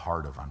evil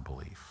heart of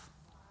unbelief.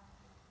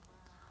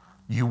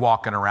 You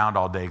walking around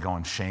all day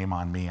going, shame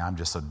on me, I'm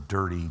just a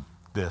dirty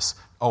this.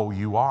 Oh,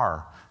 you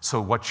are.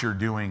 So what you're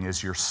doing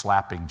is you're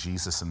slapping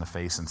Jesus in the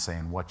face and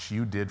saying, what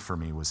you did for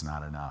me was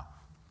not enough.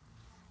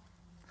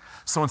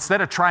 So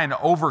instead of trying to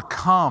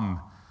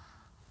overcome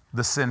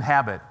the sin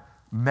habit,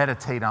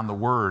 meditate on the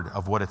word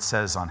of what it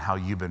says on how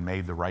you've been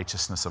made the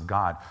righteousness of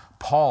God.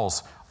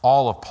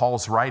 All of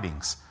Paul's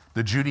writings,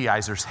 the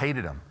Judaizers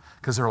hated him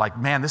because they're like,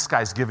 man, this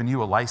guy's giving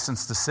you a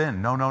license to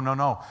sin. No.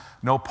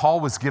 No, Paul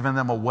was giving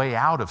them a way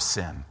out of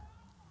sin.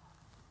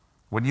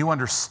 When you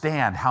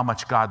understand how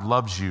much God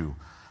loves you,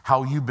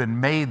 how you've been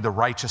made the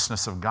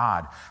righteousness of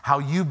God, how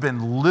you've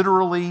been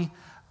literally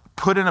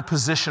put in a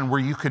position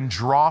where you can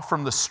draw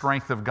from the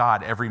strength of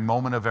God every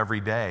moment of every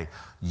day,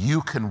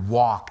 you can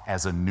walk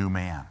as a new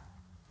man.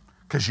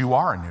 Because you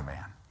are a new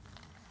man,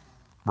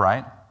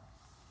 right?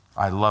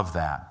 I love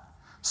that.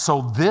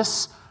 So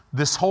this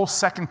whole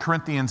 2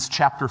 Corinthians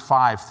chapter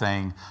 5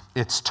 thing,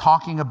 it's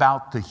talking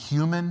about the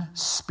human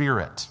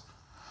spirit.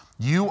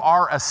 You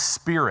are a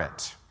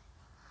spirit.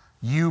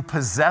 You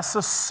possess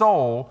a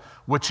soul,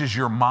 which is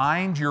your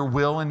mind, your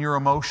will, and your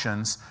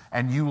emotions,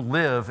 and you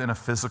live in a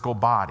physical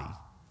body,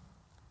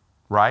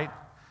 right?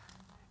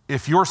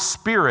 If your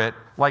spirit,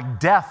 like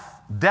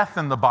death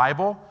in the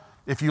Bible,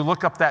 if you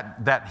look up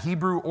that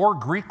Hebrew or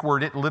Greek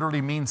word, it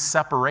literally means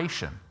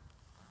separation.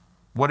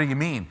 What do you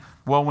mean?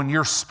 Well, when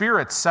your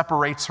spirit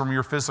separates from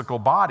your physical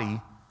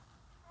body,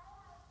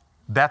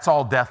 that's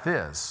all death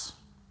is.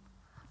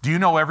 Do you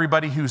know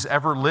everybody who's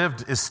ever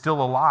lived is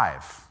still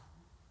alive?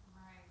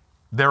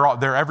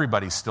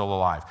 Everybody's still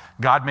alive.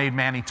 God made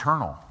man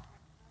eternal.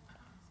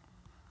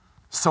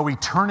 So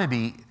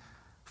eternity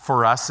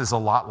for us is a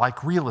lot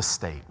like real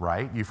estate,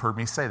 right? You've heard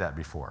me say that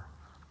before.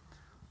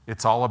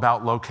 It's all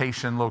about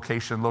location,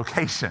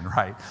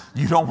 right?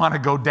 You don't want to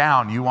go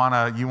down. You want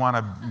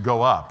to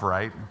go up,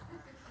 right?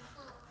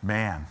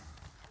 Man.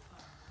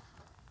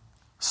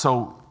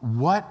 So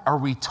what are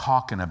we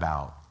talking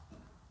about?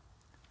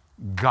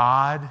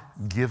 God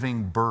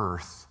giving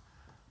birth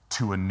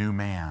to a new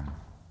man.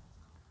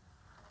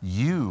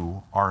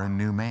 You are a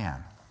new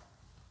man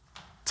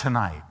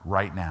tonight,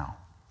 right now.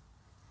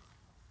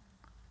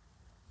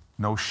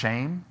 No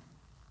shame,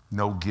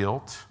 no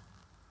guilt,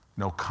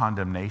 no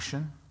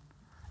condemnation,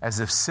 as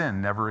if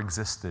sin never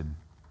existed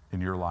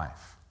in your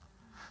life.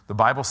 The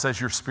Bible says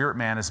your spirit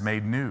man is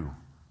made new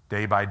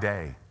day by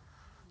day.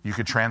 You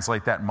could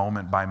translate that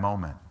moment by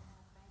moment,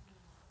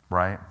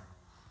 right?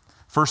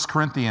 1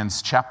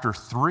 Corinthians chapter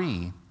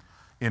 3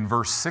 in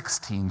verse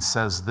 16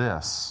 says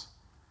this,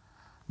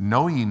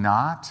 know ye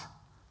not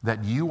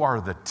that you are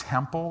the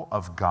temple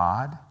of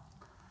God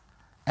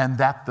and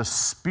that the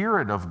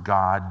Spirit of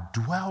God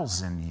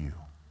dwells in you?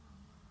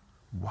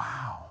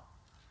 Wow.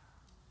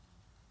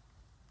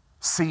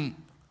 See,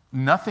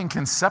 nothing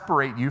can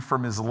separate you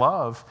from his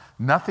love.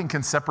 Nothing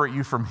can separate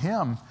you from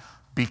him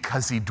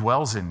because he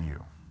dwells in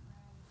you.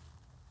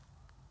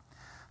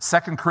 2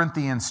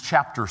 Corinthians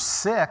chapter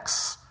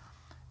 6,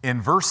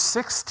 in verse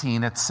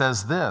 16, it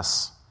says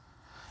this,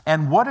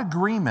 and what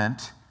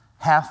agreement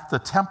hath the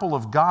temple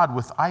of God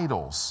with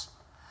idols?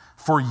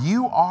 For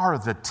you are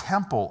the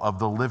temple of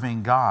the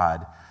living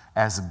God,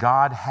 as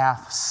God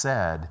hath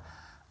said,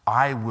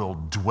 I will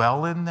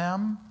dwell in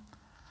them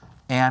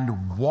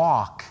and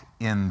walk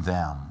in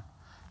them,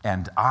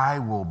 and I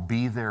will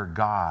be their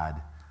God,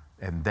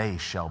 and they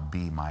shall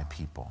be my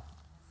people.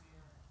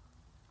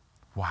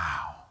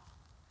 Wow.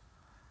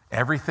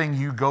 Everything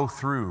you go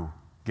through,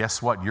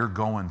 guess what? You're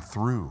going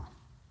through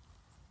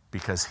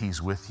because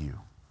he's with you.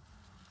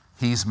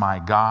 He's my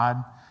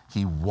God.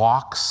 He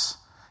walks.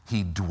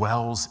 He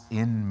dwells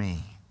in me.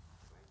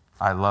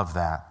 I love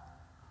that.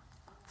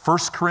 1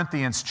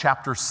 Corinthians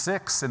chapter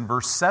 6 and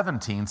verse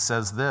 17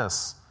 says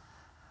this.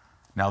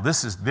 Now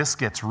this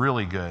gets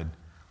really good.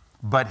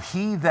 But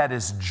he that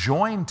is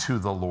joined to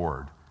the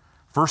Lord,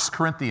 1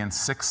 Corinthians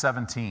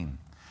 6:17,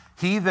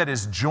 he that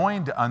is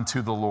joined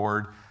unto the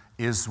Lord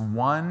is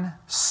one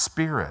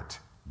spirit.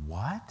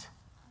 What?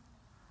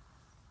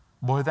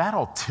 Boy,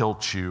 that'll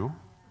tilt you.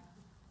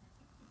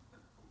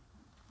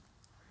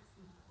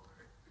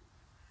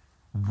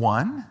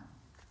 One?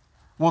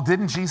 Well,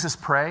 didn't Jesus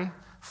pray,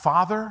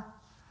 Father,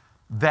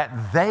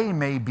 that they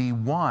may be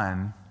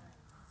one,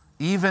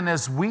 even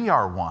as we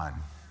are one?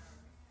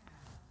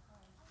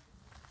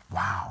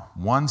 Wow,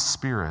 one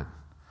spirit.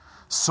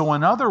 So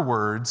in other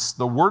words,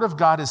 the Word of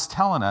God is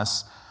telling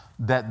us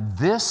that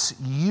this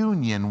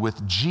union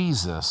with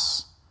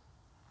Jesus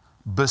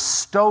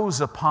bestows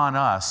upon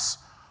us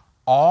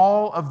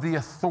all of the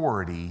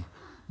authority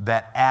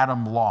that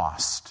Adam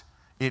lost.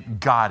 it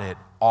got it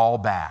all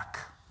back.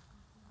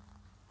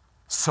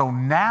 So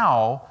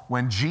now,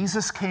 when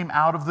Jesus came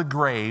out of the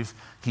grave,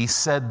 he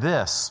said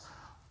this,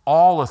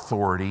 all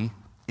authority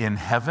in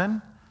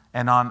heaven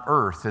and on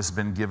earth has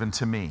been given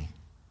to me.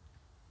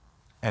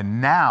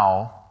 And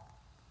now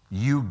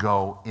you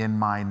go in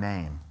my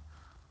name.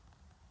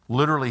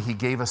 Literally, he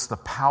gave us the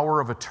power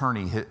of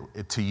attorney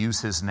to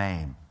use his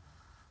name.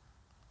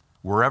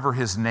 Wherever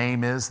his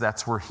name is,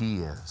 that's where he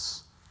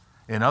is.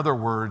 In other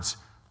words,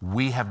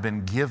 we have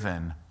been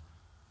given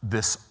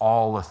this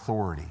all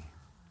authority.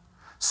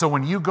 So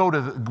when you go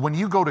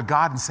to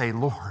God and say,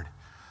 Lord,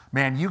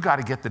 man, you got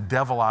to get the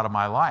devil out of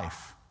my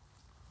life,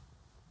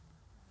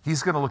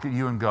 he's going to look at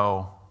you and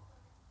go,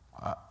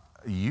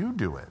 you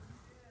do it.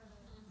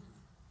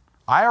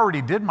 I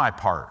already did my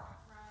part.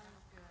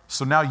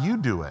 So now you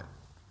do it.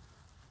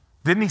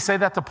 Didn't he say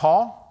that to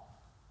Paul?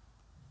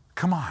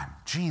 Come on,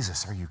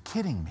 Jesus, are you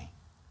kidding me?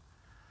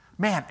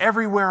 Man,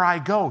 everywhere I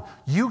go,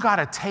 you got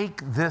to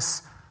take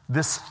this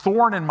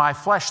thorn in my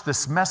flesh,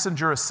 this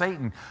messenger of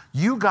Satan.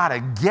 You got to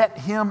get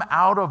him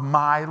out of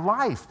my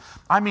life.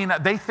 I mean,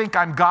 they think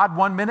I'm God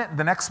one minute,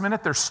 the next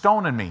minute they're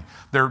stoning me.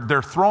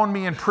 They're throwing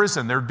me in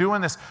prison. They're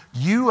doing this.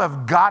 You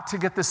have got to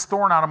get this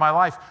thorn out of my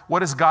life. What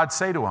does God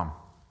say to him?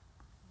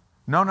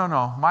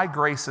 No, my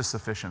grace is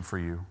sufficient for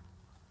you.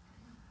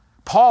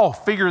 Paul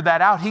figured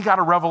that out. He got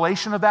a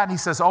revelation of that, and he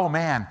says, oh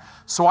man,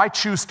 so I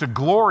choose to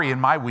glory in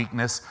my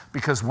weakness,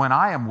 because when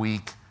I am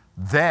weak,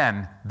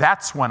 then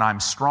that's when I'm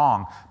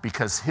strong,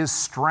 because his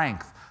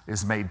strength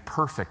is made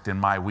perfect in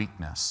my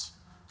weakness.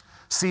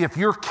 See, if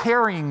you're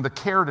carrying the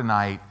care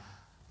tonight,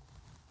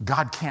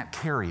 God can't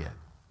carry it.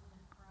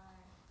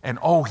 And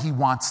he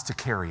wants to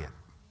carry it.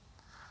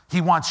 He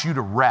wants you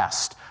to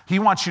rest. He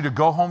wants you to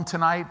go home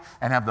tonight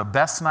and have the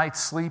best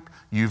night's sleep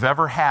you've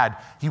ever had.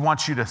 He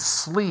wants you to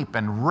sleep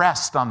and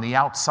rest on the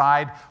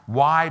outside.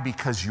 Why?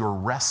 Because you're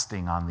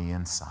resting on the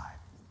inside.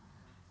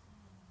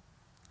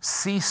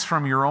 Cease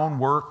from your own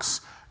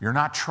works. You're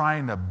not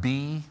trying to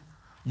be.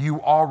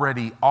 You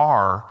already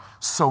are.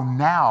 So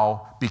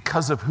now,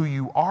 because of who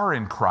you are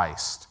in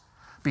Christ,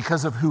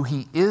 because of who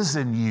he is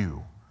in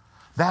you,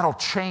 that'll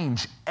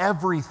change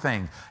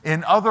everything.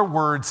 In other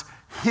words,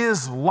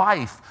 his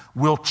life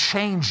will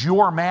change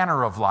your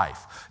manner of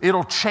life.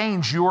 It'll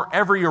change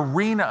every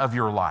arena of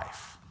your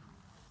life.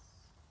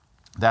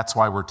 That's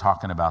why we're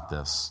talking about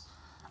this.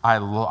 I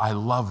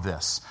love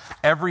this.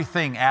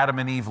 Everything Adam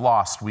and Eve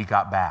lost, we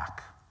got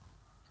back.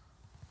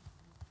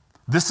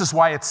 This is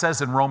why it says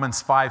in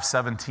Romans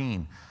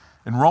 5:17.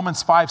 In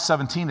Romans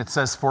 5:17 it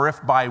says, for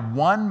if by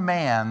one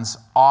man's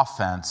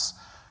offense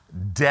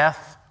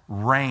death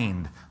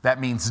reigned.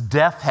 That means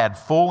death had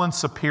full and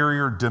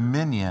superior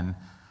dominion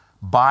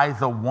by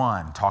the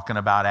one, talking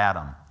about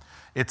Adam.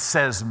 It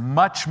says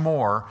much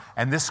more,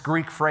 and this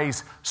Greek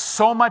phrase,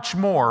 so much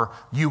more,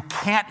 you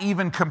can't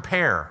even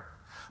compare.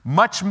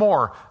 Much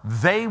more,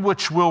 they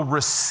which will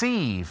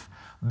receive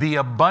the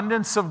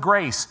abundance of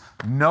grace.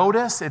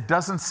 Notice it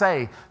doesn't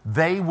say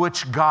they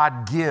which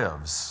God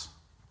gives.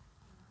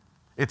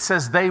 It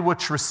says they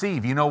which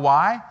receive. You know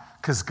why?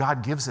 Because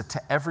God gives it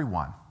to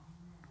everyone.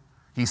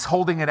 He's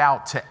holding it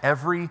out to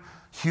every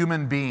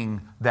human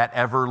being that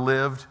ever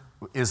lived,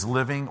 is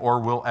living, or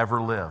will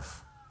ever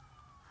live.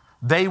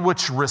 They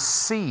which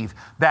receive,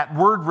 that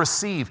word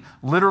receive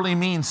literally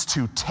means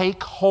to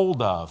take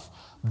hold of.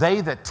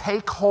 They that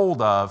take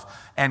hold of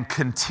and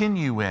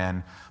continue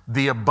in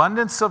the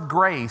abundance of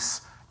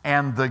grace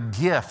and the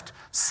gift.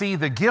 See,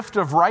 the gift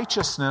of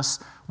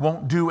righteousness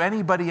won't do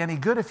anybody any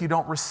good if you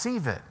don't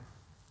receive it.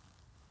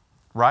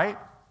 Right?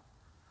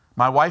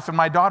 My wife and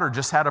my daughter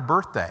just had a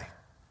birthday.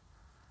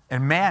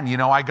 And man,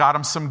 I got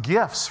them some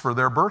gifts for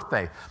their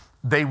birthday.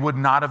 They would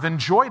not have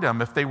enjoyed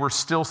them if they were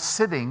still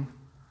sitting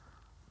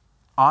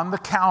on the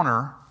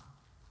counter,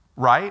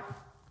 right?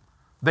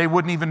 They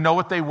wouldn't even know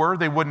what they were.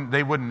 They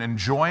wouldn't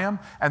enjoy them.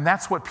 And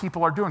that's what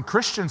people are doing.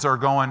 Christians are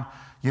going,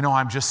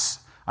 I'm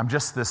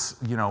just this,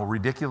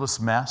 ridiculous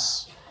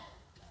mess.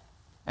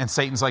 And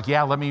Satan's like,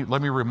 yeah, let me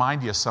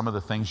remind you of some of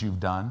the things you've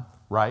done,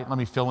 right? Let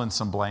me fill in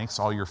some blanks,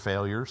 all your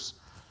failures.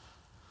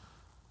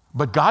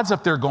 But God's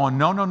up there going,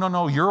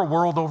 no, you're a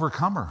world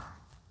overcomer.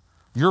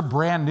 You're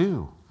brand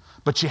new.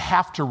 But you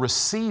have to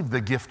receive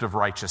the gift of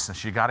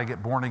righteousness. You got to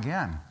get born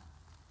again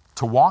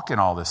to walk in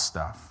all this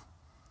stuff.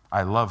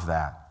 I love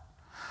that.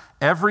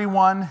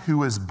 Everyone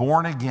who is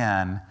born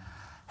again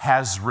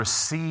has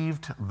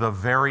received the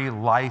very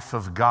life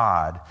of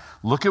God.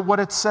 Look at what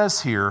it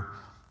says here.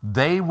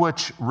 They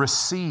which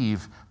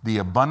receive the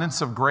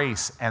abundance of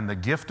grace and the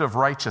gift of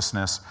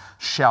righteousness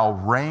shall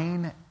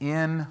reign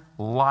in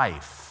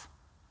life.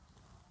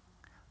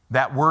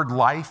 That word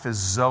life is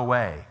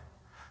Zoe.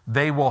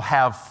 They will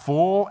have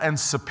full and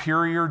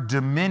superior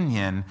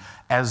dominion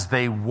as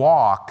they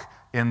walk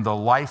in the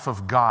life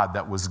of God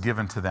that was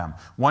given to them.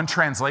 One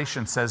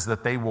translation says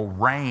that they will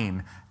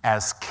reign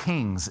as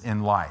kings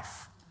in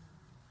life.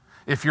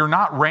 If you're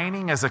not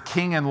reigning as a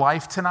king in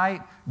life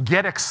tonight,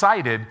 get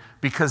excited,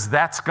 because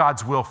that's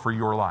God's will for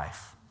your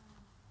life.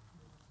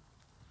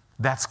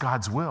 That's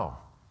God's will.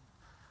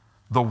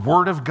 the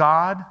Word of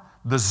God,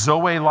 the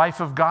Zoe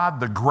life of God,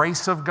 the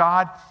grace of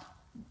God,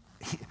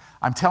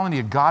 I'm telling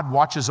you, God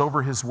watches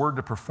over His Word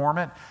to perform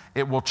it.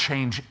 It will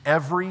change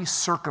every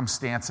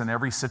circumstance and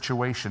every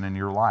situation in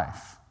your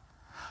life.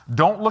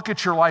 Don't look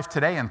at your life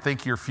today and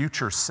think your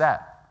future's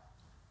set.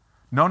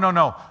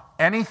 No.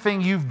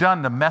 Anything you've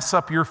done to mess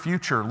up your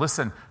future,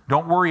 listen,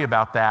 don't worry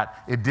about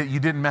that. You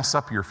didn't mess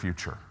up your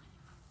future.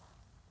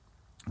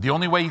 The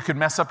only way you could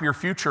mess up your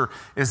future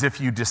is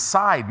if you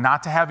decide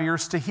not to have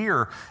ears to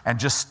hear and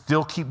just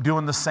still keep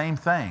doing the same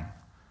thing.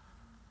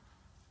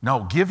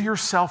 No, give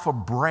yourself a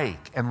break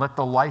and let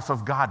the life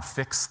of God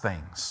fix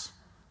things.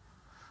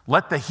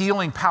 Let the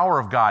healing power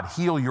of God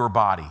heal your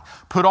body.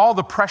 Put all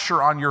the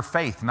pressure on your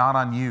faith, not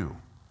on you.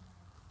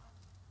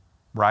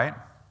 Right?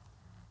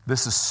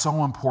 This is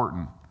so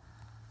important.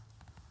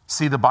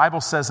 See, the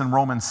Bible says in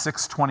Romans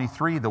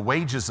 6:23, the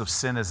wages of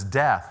sin is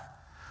death,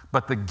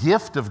 but the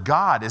gift of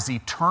God is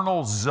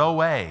eternal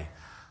Zoe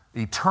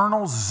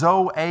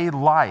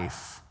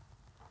life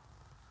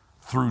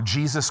through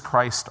Jesus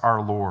Christ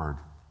our Lord.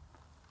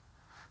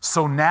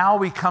 So now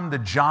we come to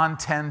John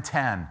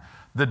 10:10,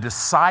 the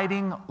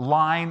deciding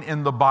line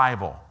in the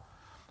Bible.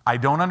 I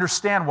don't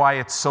understand why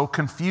it's so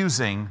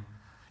confusing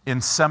in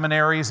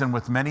seminaries and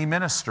with many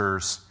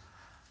ministers,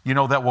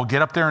 that will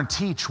get up there and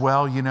teach,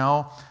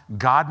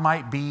 God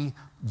might be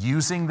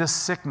using this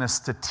sickness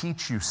to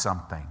teach you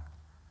something.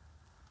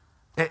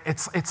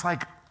 It's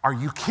like, are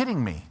you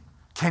kidding me?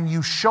 Can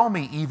you show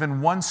me even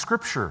one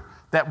scripture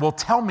that will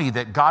tell me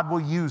that God will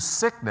use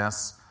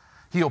sickness,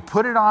 He'll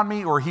put it on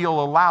me or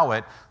He'll allow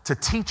it to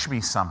teach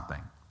me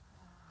something?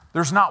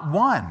 There's not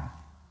one.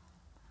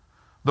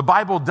 The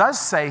Bible does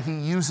say He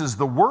uses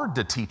the Word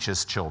to teach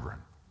His children.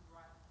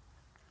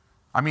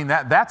 I mean,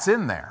 that's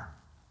in there,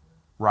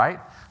 right?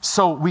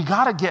 So we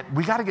gotta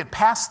get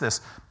past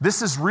this.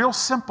 This is real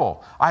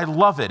simple. I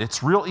love it.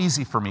 It's real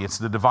easy for me. It's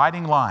the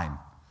dividing line.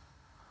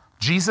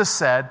 Jesus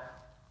said,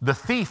 the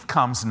thief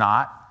comes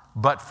not,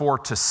 but for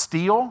to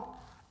steal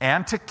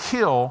and to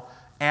kill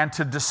and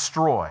to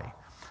destroy.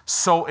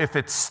 So if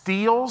it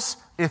steals,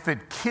 if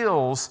it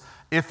kills,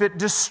 if it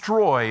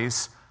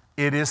destroys,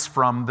 it is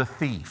from the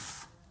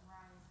thief.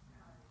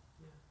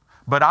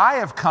 But I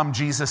have come,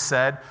 Jesus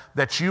said,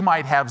 that you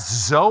might have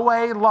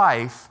Zoe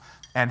life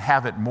and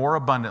have it more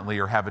abundantly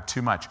or have it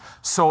too much.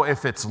 So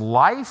if it's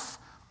life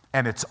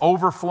and it's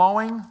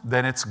overflowing,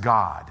 then it's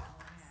God.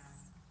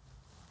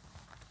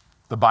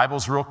 The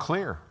Bible's real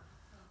clear.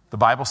 The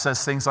Bible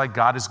says things like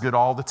God is good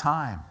all the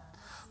time.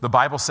 The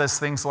Bible says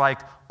things like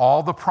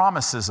all the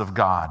promises of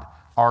God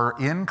are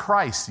in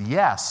Christ,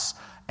 yes,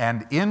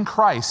 and in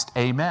Christ,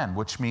 amen,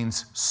 which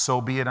means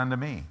so be it unto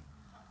me.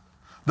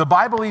 The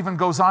Bible even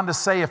goes on to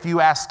say if you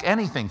ask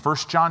anything, 1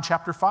 John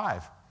chapter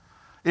 5,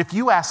 if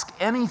you ask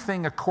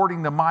anything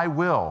according to my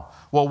will,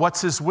 well,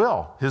 what's His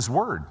will? His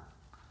Word.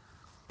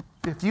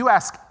 If you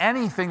ask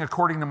anything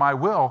according to my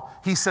will,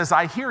 He says,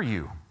 I hear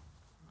you.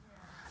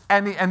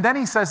 And then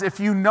He says,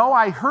 if you know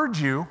I heard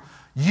you,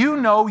 you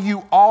know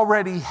you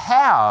already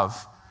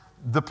have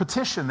the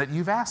petition that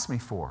you've asked me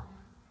for.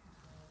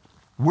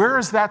 Where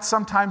is that?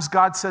 Sometimes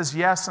God says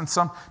yes, and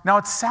now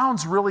it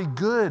sounds really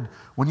good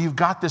when you've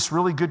got this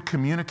really good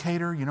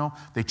communicator,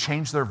 they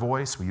change their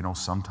voice. Well,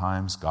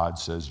 sometimes God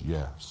says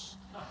yes.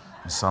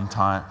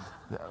 Sometimes,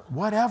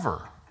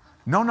 whatever.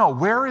 No,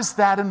 where is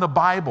that in the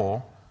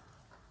Bible,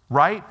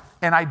 right?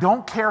 And I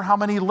don't care how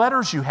many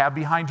letters you have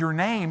behind your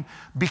name,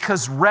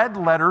 because red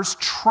letters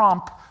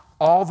trump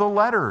all the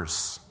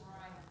letters.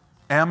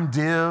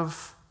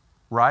 MDiv,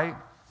 right?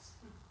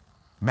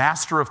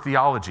 Master of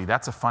Theology,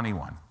 that's a funny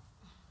one.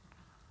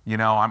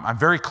 I'm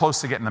very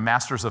close to getting the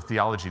Master's of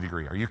Theology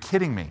degree. Are you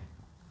kidding me?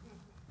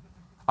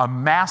 A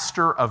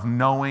master of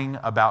knowing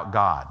about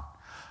God.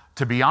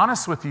 To be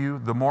honest with you,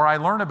 the more I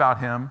learn about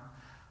Him,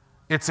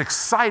 it's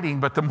exciting,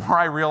 but the more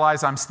I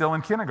realize I'm still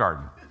in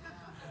kindergarten.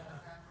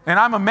 And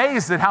I'm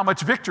amazed at how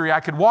much victory I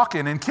could walk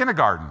in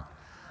kindergarten.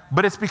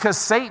 But it's because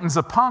Satan's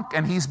a punk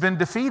and he's been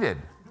defeated.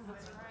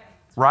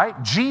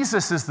 Right?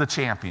 Jesus is the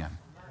champion.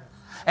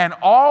 And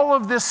all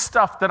of this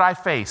stuff that I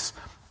face,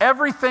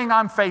 everything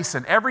I'm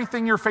facing,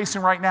 everything you're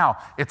facing right now,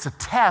 it's a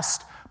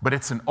test, but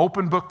it's an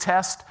open book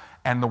test.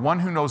 And the one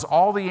who knows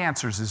all the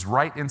answers is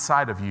right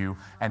inside of you,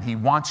 and He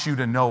wants you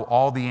to know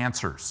all the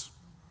answers.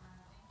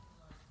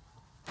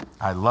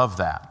 I love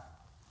that.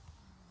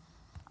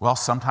 Well,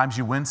 sometimes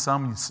you win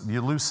some,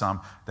 you lose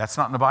some. That's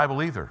not in the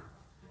Bible either.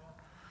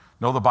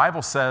 No, the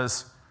Bible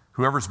says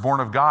whoever's born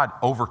of God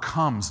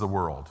overcomes the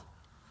world.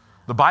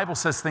 The Bible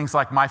says things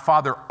like, my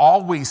Father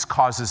always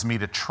causes me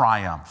to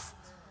triumph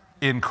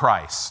in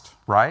Christ,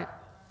 right?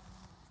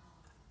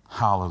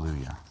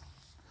 Hallelujah.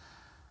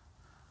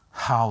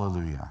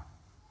 Hallelujah.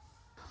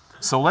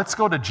 So let's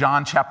go to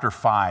John chapter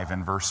 5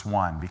 and verse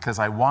 1, because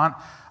I want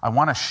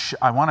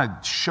to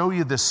show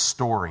you this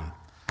story.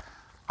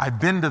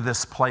 I've been to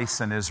this place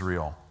in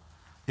Israel.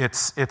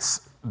 This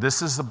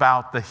is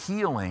about the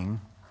healing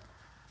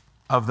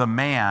of the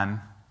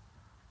man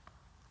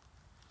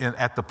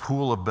at the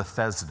pool of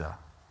Bethesda.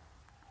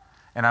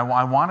 And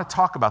I want to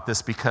talk about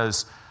this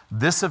because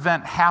This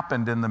event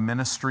happened in the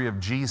ministry of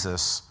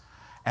Jesus,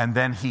 and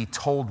then he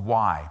told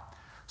why.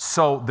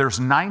 So there's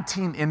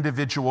 19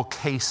 individual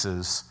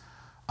cases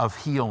of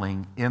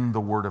healing in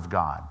the Word of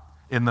God,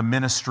 in the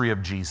ministry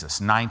of Jesus.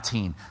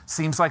 19.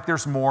 Seems like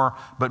there's more,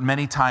 but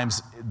many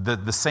times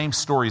the same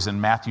stories in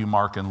Matthew,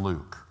 Mark, and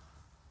Luke,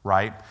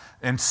 right?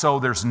 And so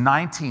there's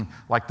 19,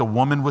 like the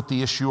woman with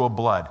the issue of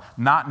blood,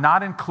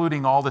 not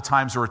including all the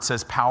times where it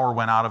says power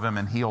went out of him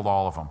and healed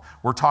all of them.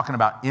 We're talking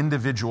about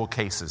individual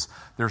cases.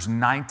 There's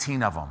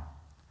 19 of them.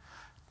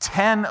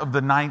 10 of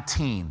the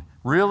 19,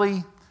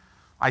 really,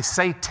 I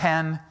say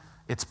 10,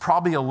 it's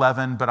probably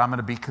 11, but I'm going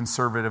to be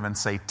conservative and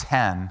say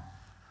 10.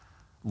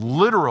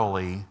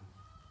 Literally,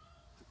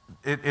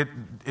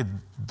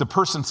 the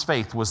person's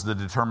faith was the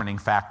determining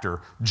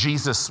factor.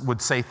 Jesus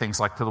would say things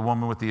like to the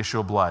woman with the issue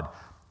of blood,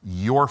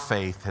 your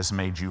faith has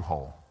made you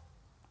whole.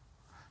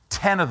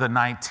 10 of the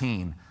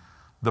 19,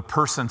 the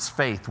person's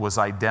faith was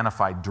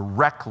identified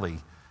directly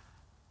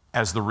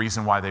as the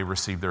reason why they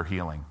received their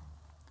healing.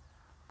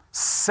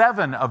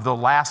 7 of the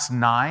last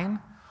 9,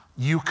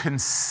 you can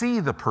see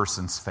the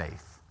person's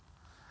faith.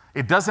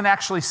 It doesn't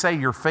actually say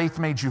your faith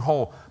made you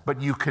whole,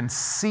 but you can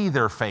see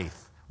their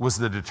faith was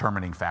the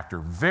determining factor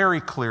very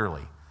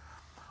clearly.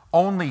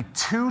 Only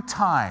 2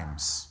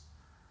 times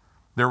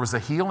there was a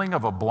healing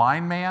of a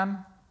blind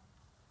man,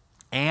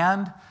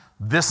 and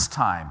this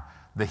time,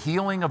 the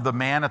healing of the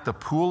man at the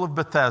pool of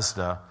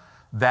Bethesda,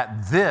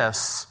 that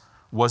this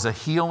was a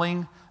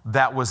healing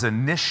that was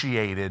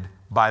initiated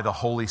by the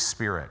Holy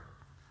Spirit.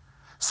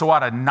 So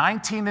out of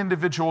 19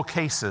 individual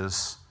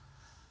cases,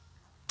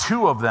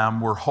 2 of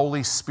them were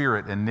Holy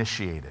Spirit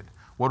initiated.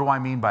 What do I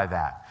mean by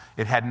that?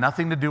 It had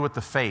nothing to do with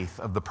the faith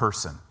of the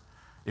person.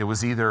 It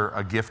was either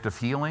a gift of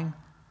healing,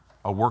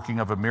 a working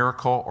of a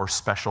miracle, or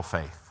special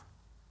faith.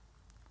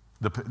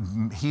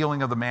 The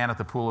healing of the man at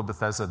the pool of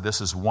Bethesda,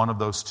 this is one of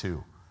those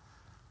 2.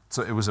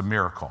 So it was a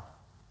miracle.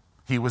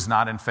 He was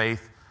not in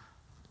faith.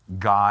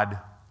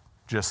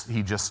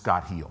 He just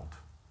got healed.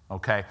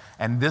 Okay?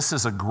 And this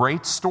is a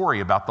great story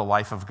about the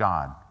life of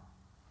God.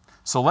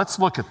 So let's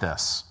look at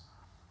this.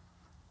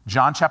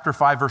 John chapter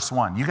 5, verse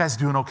 1. You guys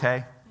doing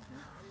okay?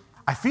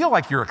 I feel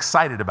like you're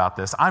excited about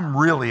this. I'm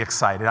really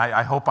excited.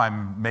 I hope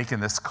I'm making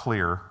this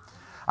clear.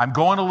 I'm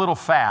going a little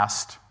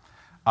fast.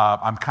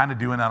 I'm kind of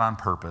doing that on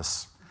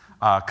purpose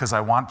because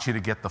I want you to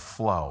get the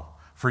flow.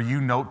 For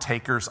you note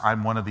takers,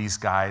 I'm one of these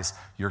guys.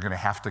 You're going to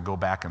have to go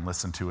back and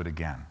listen to it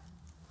again.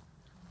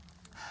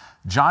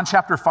 John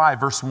chapter 5,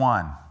 verse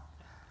 1.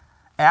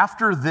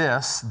 After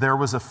this, there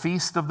was a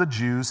feast of the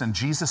Jews, and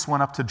Jesus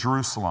went up to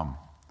Jerusalem.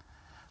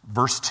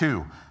 Verse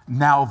 2.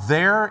 Now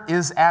there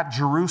is at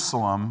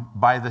Jerusalem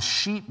by the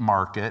sheep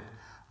market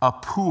a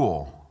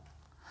pool.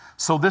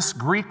 So this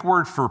Greek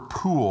word for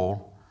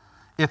pool,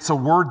 it's a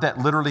word that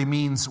literally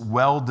means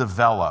well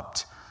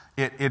developed.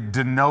 It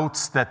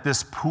denotes that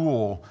this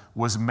pool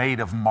was made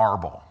of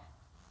marble.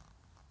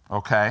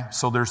 Okay?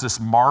 So there's this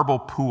marble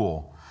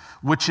pool,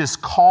 which is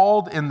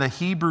called in the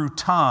Hebrew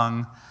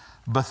tongue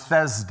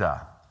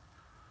Bethesda.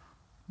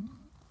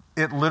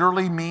 It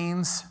literally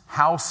means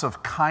house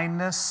of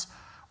kindness,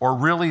 or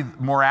really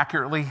more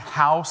accurately,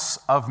 house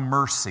of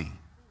mercy.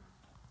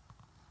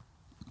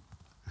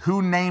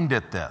 Who named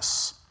it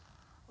this?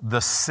 The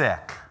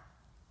sick,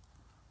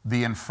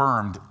 the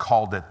infirmed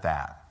called it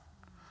that.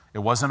 It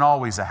wasn't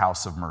always a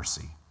house of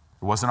mercy.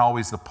 It wasn't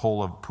always the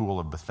pool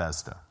of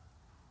Bethesda.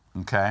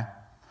 Okay?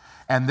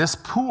 And this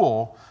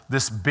pool,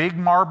 this big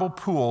marble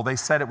pool, they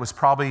said it was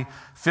probably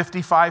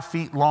 55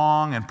 feet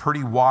long and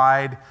pretty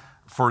wide.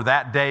 For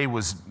that day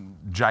was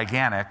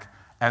gigantic.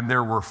 And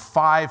there were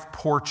 5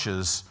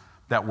 porches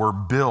that were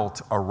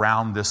built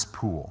around this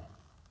pool.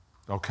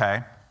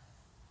 Okay?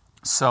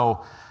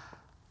 So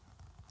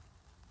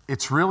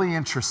it's really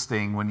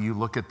interesting when you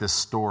look at this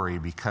story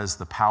because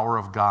the power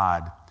of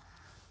God,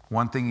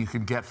 one thing you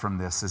can get from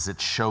this is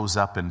it shows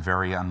up in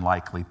very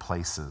unlikely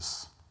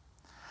places.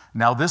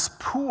 Now, this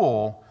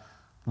pool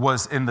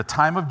was, in the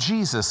time of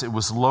Jesus, it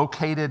was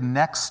located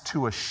next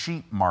to a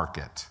sheep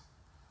market.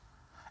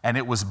 And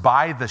it was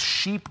by the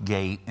sheep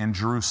gate in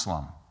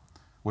Jerusalem,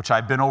 which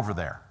I've been over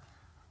there.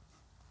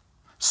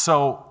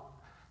 So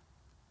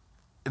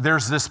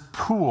there's this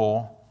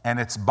pool, and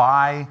it's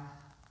by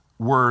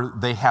where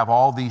they have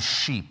all these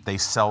sheep. They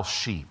sell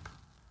sheep.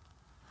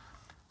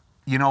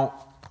 You know,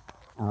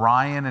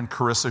 Ryan and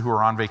Carissa, who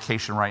are on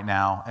vacation right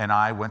now, and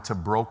I went to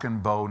Broken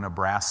Bow,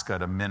 Nebraska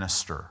to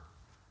minister.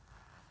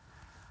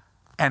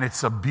 And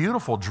it's a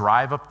beautiful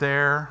drive up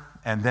there,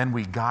 and then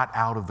we got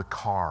out of the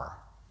car.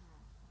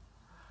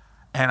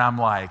 And I'm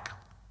like,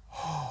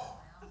 oh,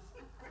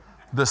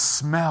 the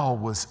smell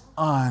was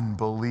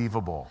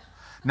unbelievable.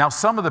 Now,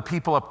 some of the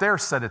people up there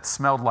said it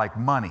smelled like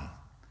money.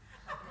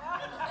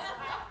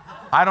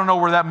 I don't know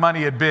where that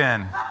money had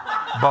been,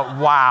 but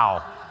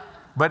wow.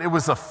 But it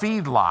was a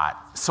feed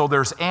lot. So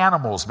there's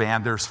animals,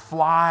 man. There's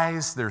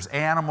flies, there's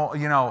animal,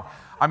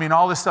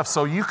 all this stuff.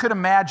 So you could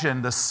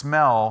imagine the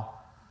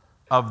smell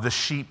of the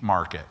sheep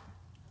market.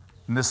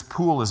 And this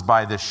pool is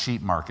by this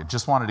sheep market.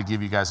 Just wanted to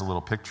give you guys a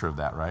little picture of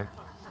that, right?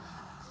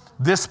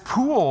 This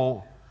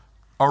pool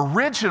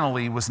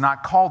originally was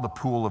not called the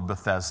Pool of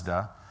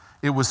Bethesda.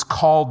 It was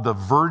called the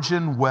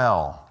Virgin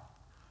Well.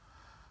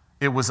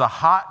 It was a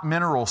hot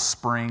mineral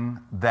spring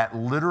that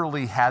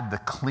literally had the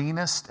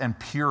cleanest and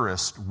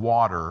purest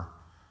water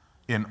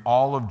in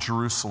all of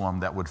Jerusalem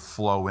that would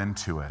flow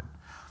into it.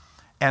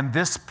 And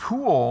this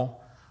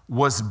pool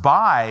was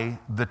by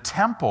the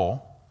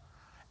temple,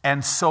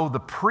 and so the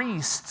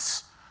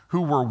priests,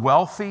 who were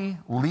wealthy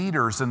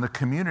leaders in the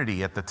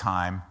community at the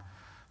time,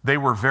 they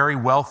were very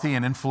wealthy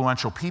and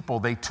influential people.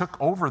 They took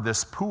over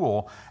this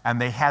pool, and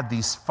they had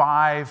these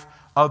 5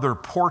 other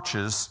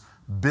porches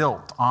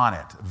built on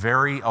it,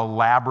 very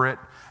elaborate,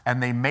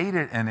 and they made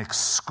it an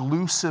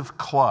exclusive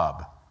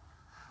club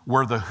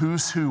where the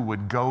who's who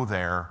would go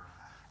there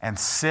and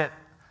sit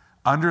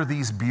under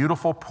these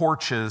beautiful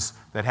porches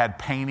that had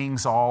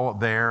paintings all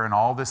there and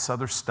all this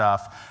other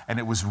stuff, and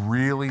it was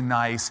really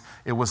nice.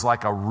 It was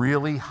like a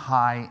really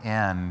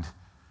high-end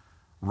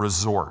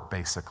resort,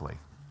 basically.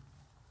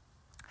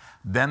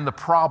 Then the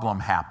problem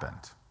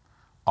happened.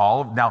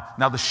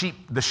 Now the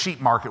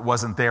sheep market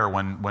wasn't there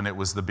when it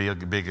was the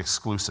big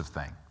exclusive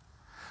thing.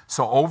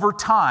 So over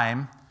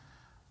time,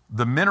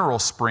 the mineral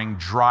spring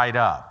dried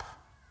up.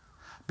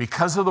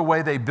 Because of the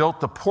way they built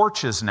the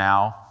porches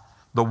now,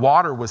 the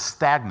water was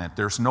stagnant.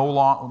 There's no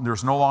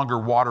longer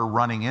water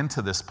running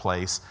into this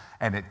place,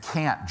 and it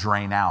can't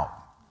drain out.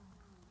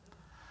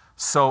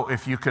 So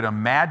if you could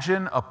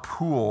imagine a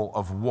pool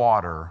of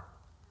water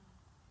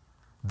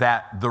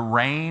that the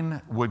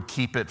rain would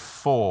keep it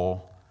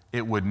full,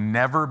 it would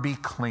never be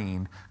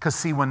clean. Because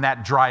see, when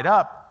that dried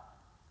up,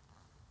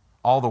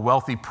 all the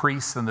wealthy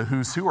priests and the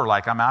who's who are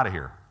like, I'm out of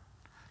here.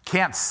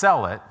 Can't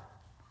sell it.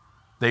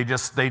 They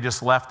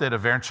just left it.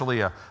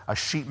 Eventually, a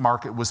sheep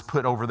market was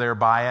put over there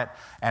by it.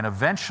 And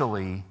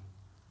eventually,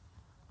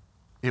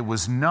 it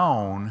was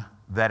known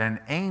that an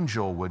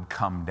angel would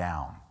come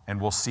down.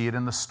 And we'll see it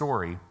in the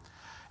story.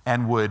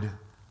 And would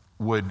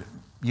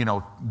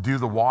do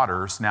the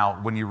waters.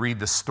 Now, when you read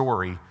the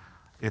story,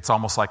 it's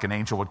almost like an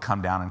angel would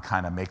come down and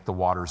kind of make the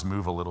waters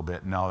move a little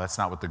bit. No, that's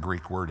not what the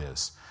Greek word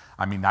is.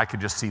 I mean, I could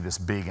just see this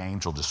big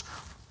angel just,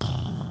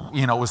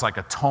 it was like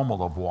a tumult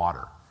of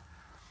water.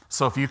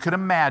 So if you could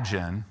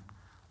imagine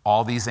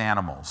all these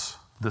animals,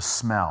 the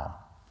smell,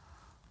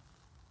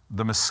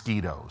 the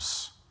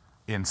mosquitoes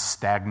in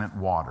stagnant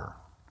water,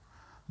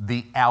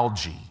 the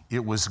algae,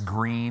 it was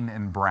green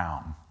and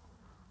brown,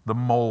 the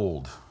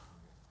mold,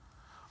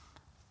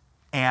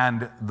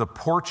 and the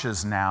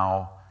porches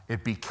now,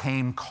 it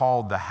became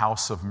called the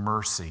House of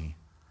Mercy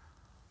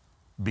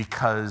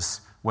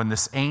because when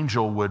this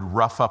angel would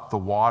rough up the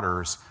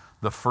waters,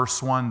 the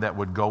first one that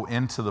would go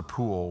into the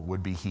pool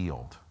would be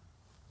healed.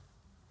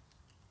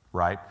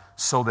 Right?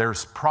 So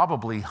there's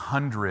probably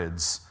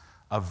hundreds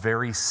of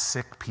very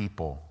sick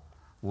people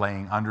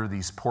laying under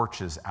these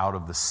porches out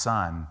of the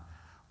sun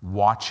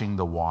watching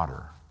the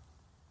water.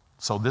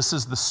 So this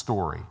is the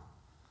story,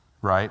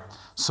 right?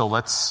 So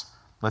let's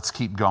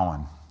keep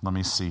going. Let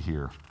me see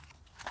here.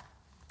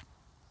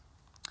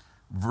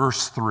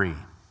 Verse 3.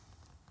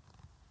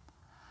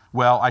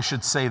 Well, I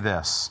should say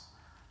this.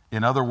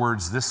 In other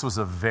words, this was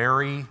a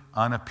very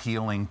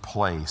unappealing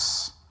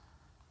place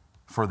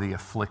for the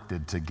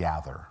afflicted to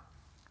gather.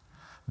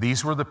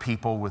 These were the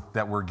people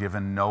that were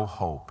given no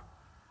hope.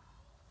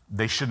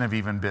 They shouldn't have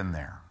even been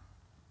there.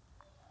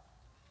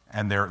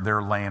 And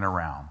they're laying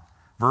around.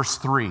 Verse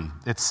 3,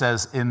 it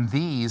says, in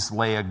these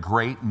lay a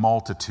great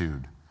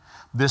multitude.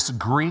 This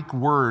Greek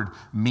word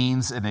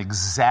means an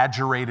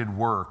exaggerated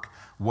work.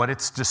 What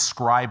it's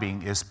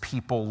describing is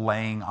people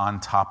laying on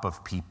top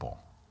of people.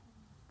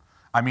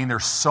 I mean,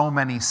 there's so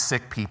many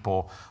sick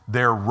people,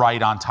 they're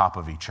right on top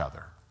of each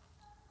other.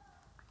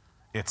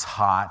 It's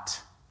hot.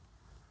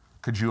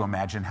 Could you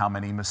imagine how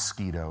many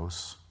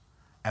mosquitoes?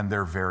 And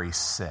they're very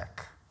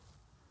sick.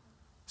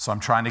 So I'm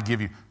trying to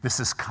give you, this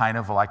is kind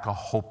of like a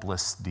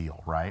hopeless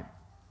deal, right?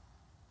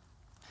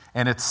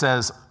 And it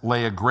says,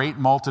 lay a great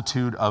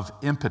multitude of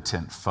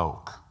impotent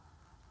folk.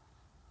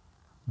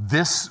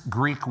 This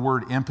Greek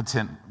word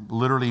impotent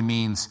literally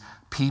means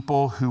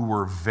people who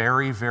were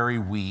very, very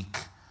weak,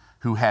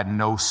 who had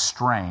no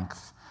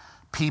strength,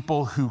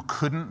 people who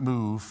couldn't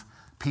move,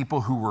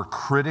 people who were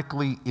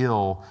critically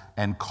ill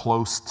and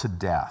close to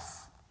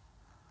death.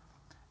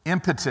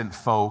 Impotent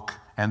folk,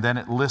 and then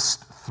it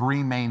lists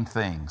 3 main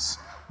things: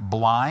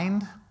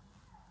 blind,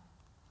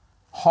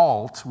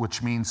 halt,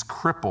 which means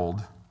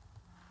crippled,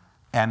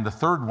 and the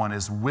third one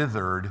is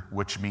withered,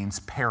 which means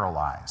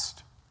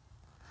paralyzed,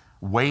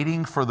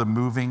 waiting for the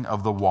moving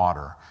of the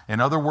water. In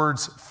other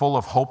words, full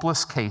of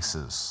hopeless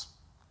cases,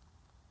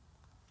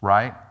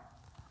 right?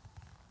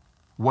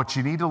 What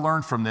you need to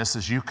learn from this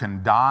is you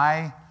can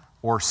die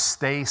or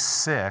stay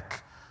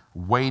sick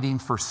waiting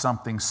for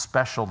something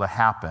special to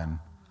happen,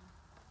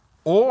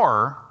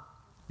 or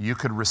you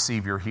could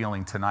receive your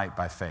healing tonight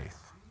by faith.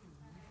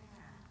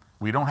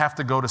 We don't have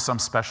to go to some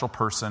special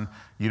person.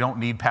 You don't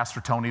need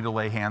Pastor Tony to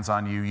lay hands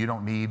on you. You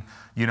don't need,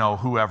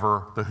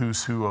 whoever, the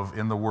who's who of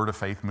in the Word of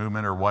Faith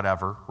movement or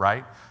whatever,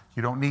 right?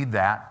 You don't need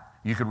that.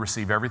 You could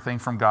receive everything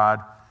from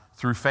God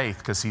through faith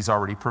because He's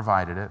already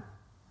provided it.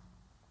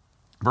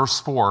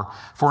 Verse 4,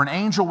 for an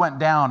angel went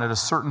down at a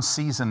certain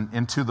season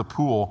into the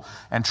pool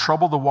and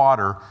troubled the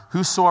water.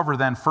 Whosoever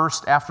then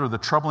first after the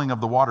troubling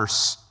of the water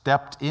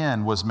stepped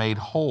in was made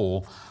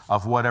whole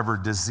of whatever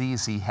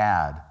disease he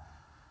had.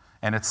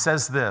 And it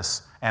says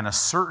this, and a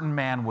certain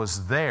man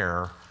was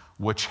there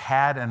which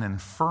had an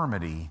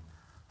infirmity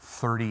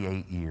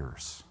 38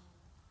 years.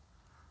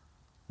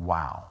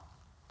 Wow.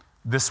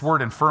 This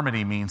word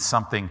infirmity means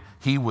something.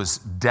 He was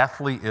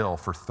deathly ill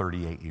for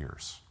 38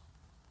 years.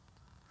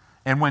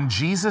 And when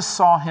Jesus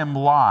saw him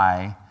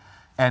lie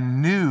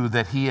and knew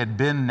that he had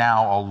been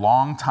now a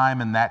long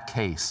time in that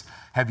case,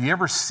 have you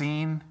ever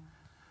seen,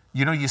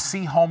 you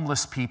see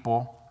homeless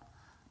people,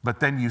 but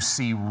then you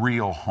see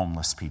real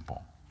homeless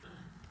people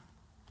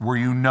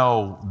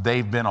where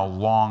they've been a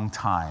long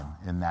time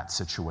in that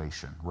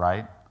situation,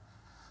 right?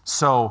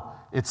 So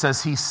it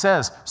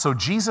says, so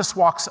Jesus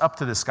walks up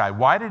to this guy.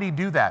 Why did he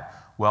do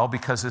that? Well,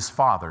 because he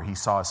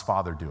saw his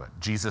father do it.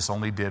 Jesus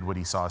only did what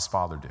he saw his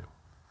father do.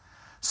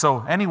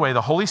 So anyway,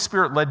 the Holy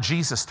Spirit led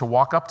Jesus to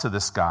walk up to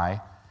this guy,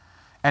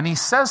 and he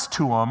says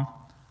to him,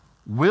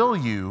 will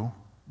you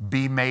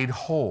be made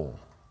whole?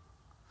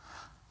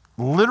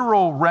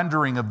 Literal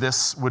rendering of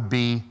this would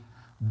be,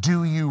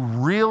 do you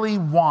really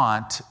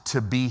want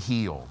to be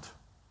healed?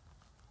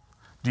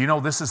 Do you know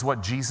this is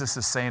what Jesus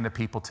is saying to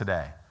people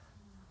today?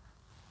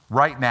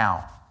 Right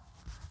now,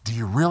 do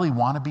you really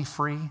want to be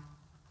free?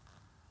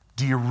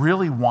 Do you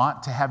really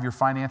want to have your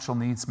financial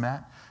needs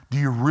met? Do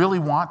you really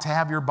want to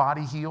have your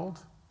body healed?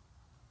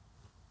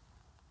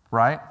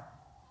 Right?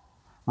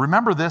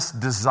 Remember this,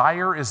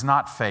 desire is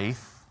not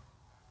faith.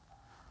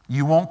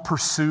 You won't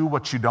pursue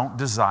what you don't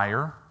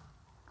desire.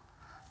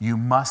 You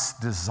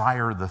must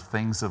desire the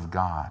things of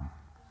God.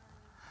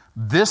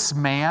 This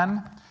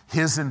man,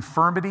 his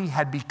infirmity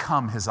had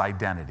become his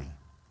identity.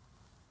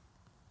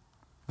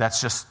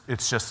 This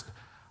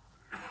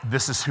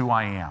is who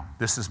I am.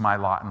 This is my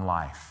lot in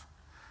life.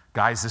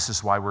 Guys, this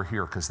is why we're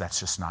here, because that's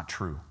just not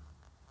true.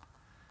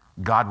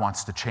 God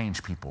wants to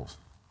change people's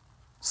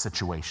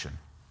situation.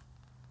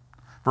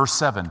 Verse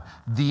 7,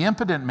 the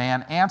impotent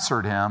man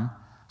answered him,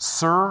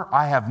 Sir,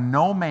 I have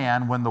no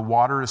man when the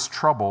water is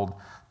troubled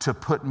to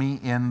put me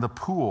in the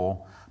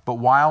pool, but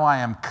while I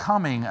am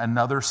coming,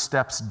 another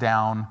steps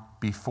down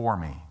before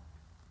me.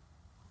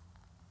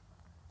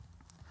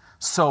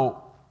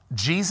 So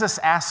Jesus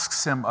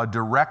asks him a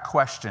direct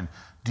question.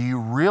 Do you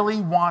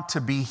really want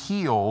to be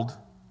healed?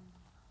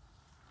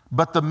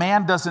 But the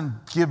man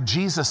doesn't give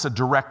Jesus a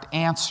direct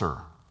answer.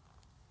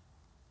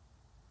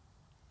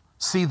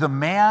 See, the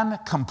man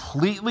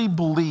completely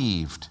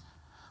believed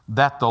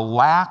that the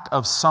lack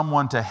of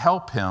someone to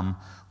help him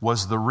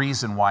was the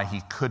reason why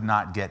he could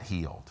not get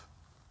healed.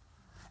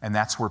 And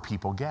that's where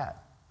people get.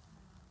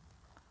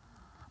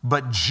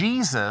 But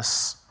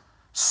Jesus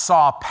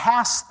saw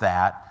past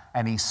that,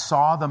 and he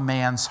saw the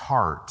man's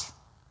heart.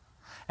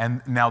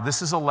 And now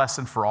this is a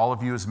lesson for all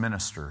of you as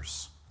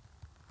ministers.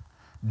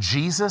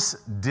 Jesus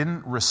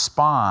didn't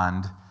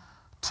respond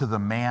to the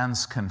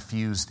man's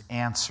confused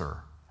answer.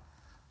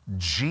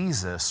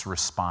 Jesus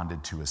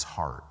responded to his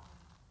heart.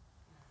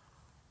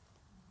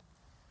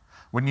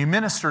 When you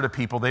minister to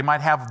people, they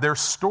might have their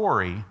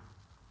story,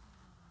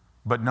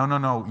 but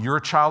no, you're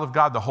a child of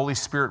God. The Holy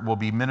Spirit will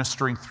be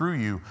ministering through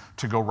you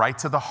to go right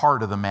to the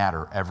heart of the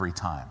matter every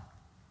time.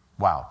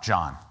 Wow,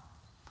 John,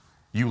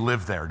 you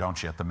live there,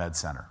 don't you, at the Med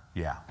Center?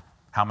 Yeah.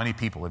 How many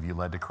people have you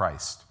led to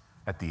Christ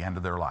at the end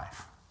of their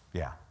life?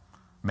 Yeah,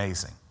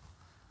 amazing.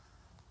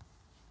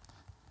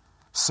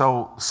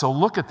 So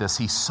look at this.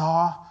 He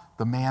saw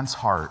the man's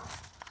heart.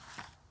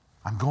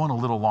 I'm going a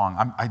little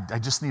long. I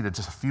just need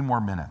just a few more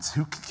minutes.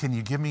 Can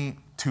you give me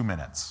 2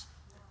 minutes?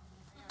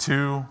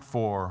 2,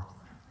 4,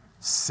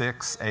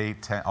 6,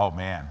 8, 10. Oh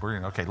man,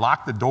 okay.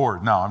 Lock the door.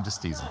 No, I'm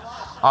just teasing.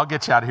 I'll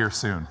get you out of here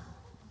soon.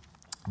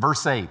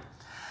 Verse 8.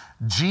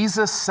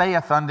 Jesus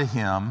saith unto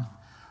him,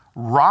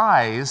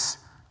 Rise,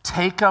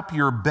 take up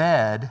your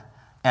bed,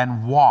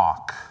 and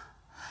walk.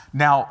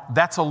 Now,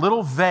 that's a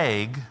little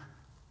vague,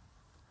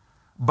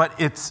 but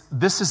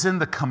this is in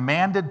the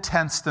commanded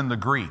tense in the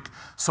Greek.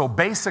 So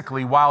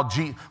basically, while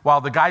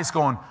the guy's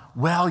going,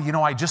 well,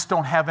 I just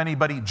don't have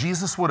anybody,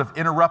 Jesus would have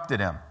interrupted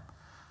him,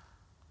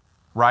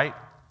 right?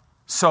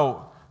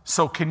 So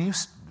can you,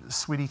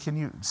 sweetie,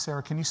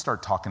 Sarah, can you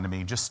start talking to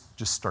me? Just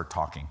start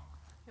talking.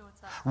 Hey,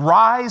 what's up?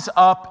 Rise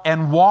up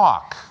and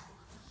walk.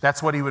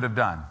 That's what he would have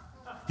done.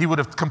 He would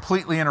have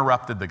completely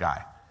interrupted the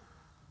guy,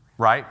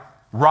 right?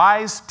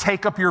 Rise,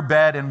 take up your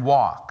bed, and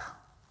walk.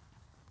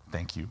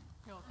 Thank you.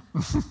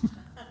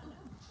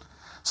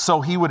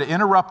 So he would have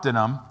interrupted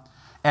him,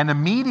 and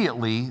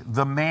immediately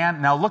the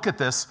man, now look at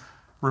this,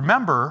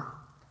 remember,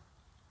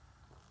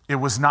 it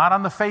was not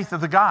on the faith of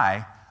the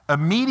guy.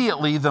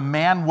 Immediately the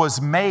man was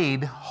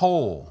made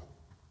whole.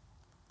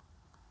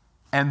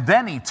 And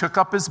then he took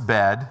up his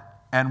bed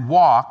and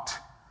walked,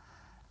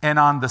 and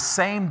on the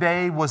same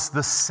day was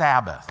the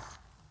Sabbath.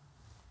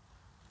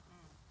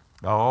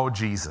 Oh,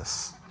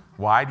 Jesus,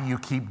 why do you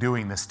keep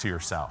doing this to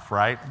yourself,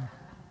 right?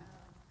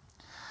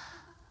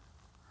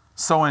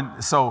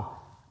 So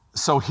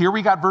So here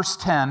we got verse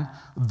 10.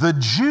 The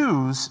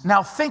Jews,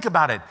 now think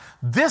about it.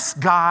 This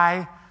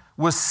guy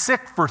was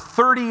sick for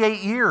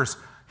 38 years.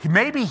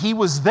 Maybe he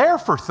was there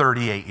for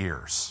 38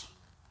 years.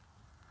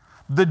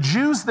 The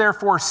Jews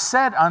therefore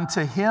said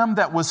unto him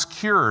that was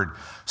cured.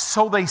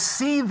 So they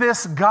see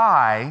this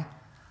guy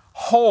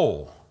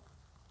whole.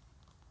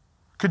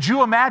 Could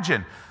you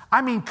imagine?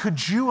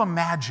 Could you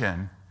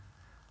imagine?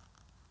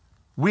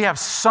 We have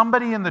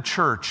somebody in the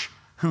church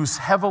who's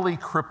heavily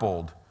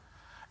crippled,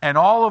 and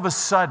all of a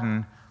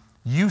sudden,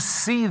 you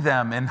see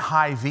them in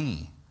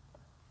Hy-Vee,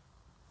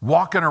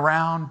 walking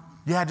around.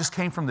 Yeah, I just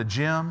came from the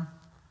gym.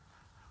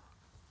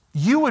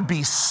 You would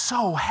be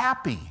so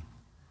happy,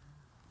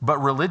 but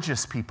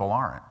religious people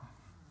aren't.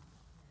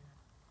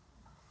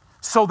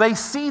 So they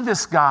see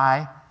this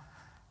guy,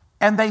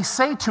 and they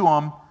say to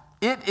him,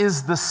 it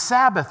is the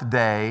Sabbath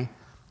day.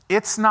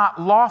 It's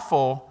not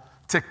lawful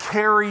to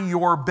carry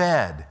your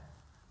bed.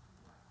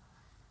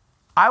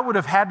 I would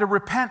have had to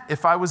repent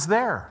if I was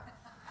there.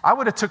 I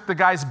would have took the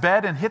guy's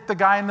bed and hit the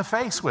guy in the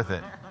face with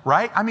it,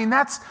 right?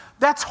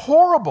 That's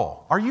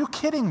horrible. Are you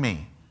kidding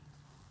me?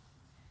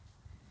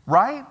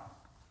 Right?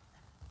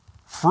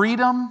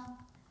 Freedom,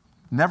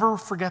 never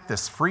forget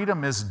this.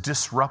 Freedom is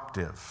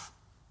disruptive.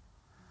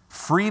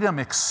 Freedom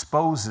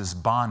exposes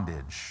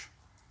bondage.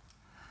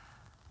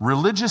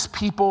 Religious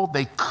people,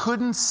 they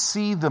couldn't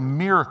see the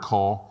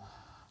miracle.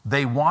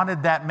 They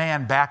wanted that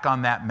man back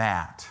on that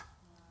mat.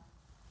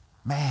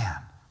 Man.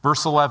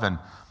 Verse 11,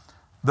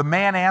 the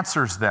man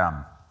answers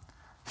them,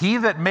 he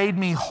that made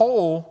me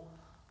whole,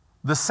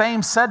 the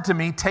same said to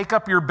me, take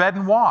up your bed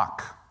and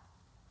walk.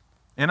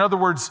 In other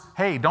words,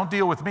 hey, don't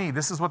deal with me.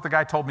 This is what the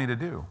guy told me to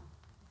do.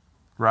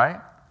 Right?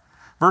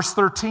 Verse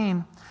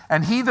 13,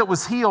 and he that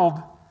was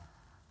healed,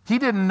 he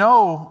didn't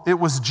know it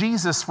was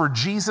Jesus, for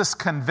Jesus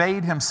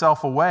conveyed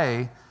himself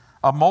away,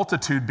 a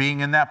multitude being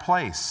in that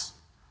place.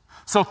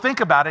 So think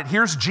about it.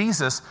 Here's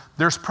Jesus.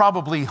 There's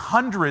probably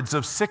hundreds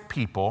of sick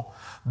people.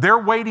 They're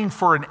waiting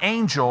for an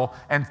angel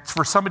and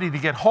for somebody to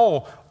get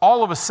whole.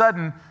 All of a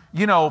sudden,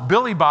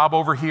 Billy Bob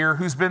over here,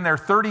 who's been there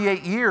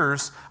 38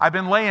 years, I've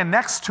been laying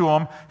next to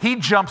him. He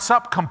jumps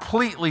up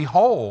completely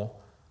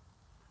whole.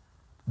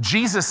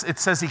 Jesus, it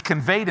says he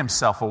conveyed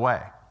himself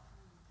away.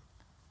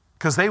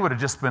 Because they would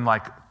have just been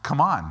like, come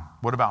on,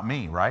 what about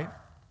me, right?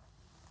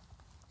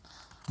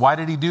 Why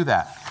did he do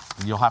that?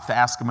 You'll have to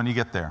ask him when you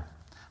get there.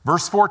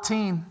 Verse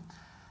 14,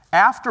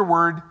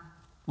 afterward,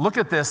 look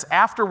at this.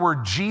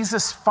 Afterward,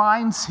 Jesus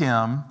finds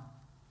him.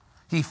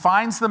 He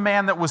finds the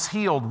man that was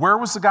healed. Where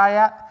was the guy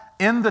at?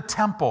 In the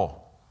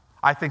temple.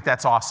 I think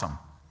that's awesome.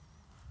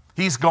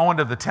 He's going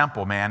to the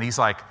temple, man. He's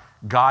like,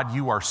 God,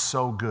 you are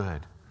so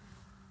good.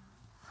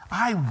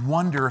 I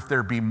wonder if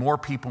there'd be more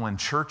people in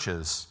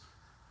churches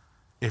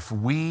if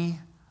we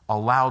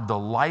allowed the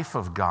life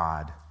of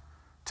God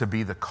to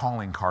be the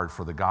calling card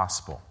for the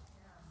gospel.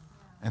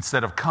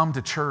 Instead of come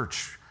to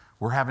church,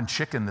 we're having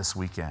chicken this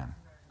weekend.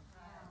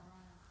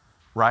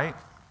 Right?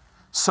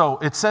 So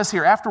it says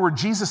here, afterward,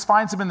 Jesus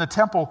finds him in the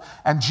temple,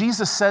 and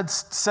Jesus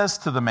says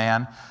to the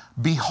man,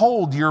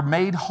 behold, you're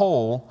made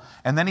whole.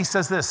 And then he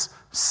says this,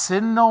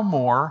 sin no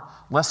more,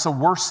 lest a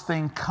worse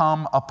thing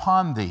come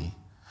upon thee.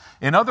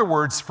 In other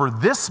words, for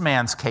this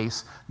man's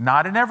case,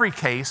 not in every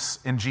case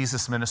in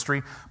Jesus'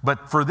 ministry,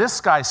 but for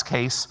this guy's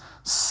case,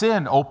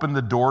 sin opened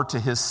the door to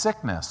his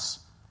sickness.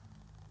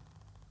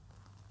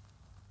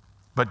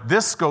 But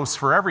this goes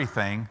for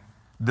everything.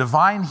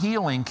 Divine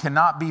healing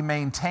cannot be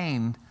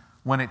maintained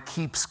when it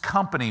keeps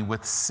company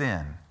with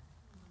sin.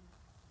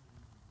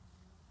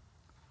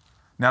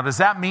 Now, does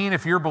that mean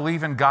if you're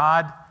believing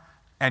God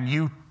and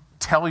you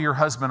tell your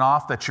husband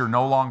off that you're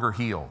no longer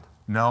healed?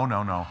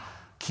 No.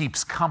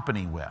 Keeps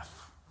company with.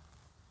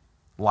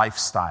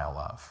 Lifestyle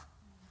of.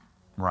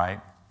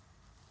 Right?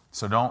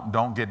 So don't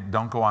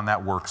go on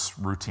that works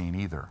routine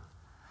either.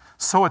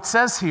 So it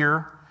says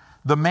here,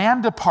 the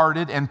man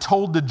departed and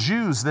told the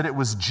Jews that it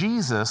was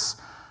Jesus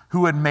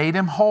who had made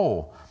him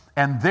whole.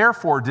 And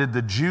therefore did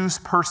the Jews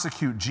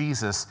persecute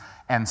Jesus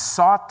and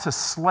sought to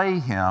slay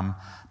him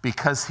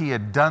because he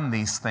had done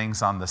these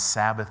things on the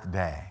Sabbath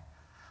day.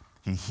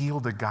 He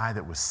healed a guy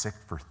that was sick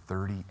for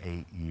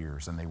 38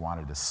 years and they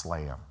wanted to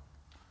slay him.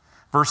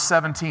 Verse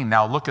 17,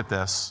 now look at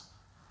this.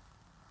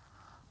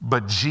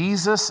 But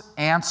Jesus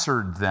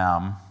answered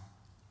them,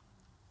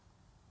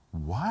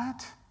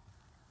 what?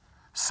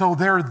 So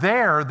they're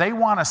there, they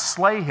want to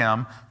slay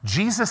him.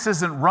 Jesus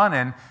isn't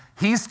running,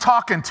 he's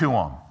talking to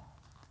them.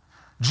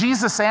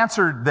 Jesus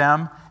answered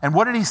them, and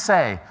what did he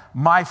say?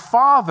 My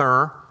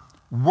Father,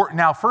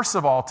 now first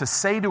of all, to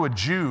say to a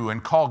Jew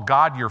and call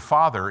God your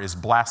Father is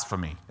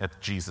blasphemy at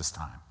Jesus'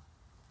 time.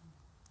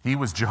 He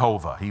was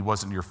Jehovah, he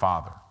wasn't your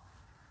father.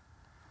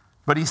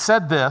 But he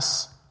said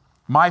this,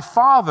 my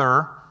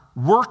Father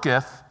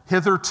worketh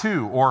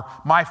hitherto, or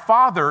my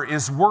Father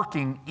is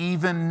working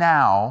even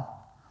now,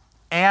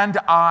 and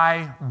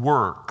I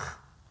work.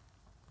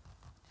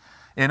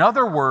 In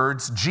other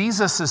words,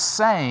 Jesus is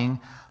saying,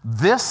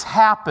 this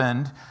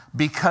happened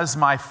because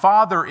my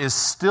Father is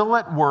still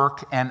at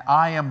work and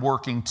I am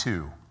working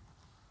too.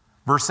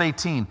 Verse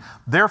 18,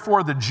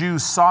 therefore the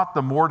Jews sought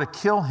the more to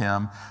kill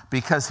him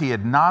because he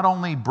had not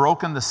only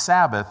broken the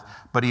Sabbath,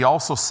 but he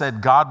also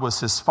said God was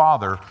his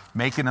Father,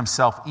 making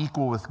himself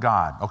equal with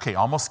God. Okay,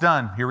 almost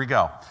done. Here we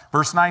go.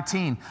 Verse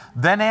 19,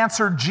 then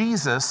answered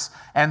Jesus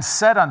and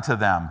said unto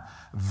them,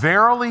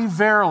 verily,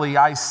 verily,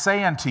 I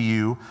say unto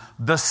you,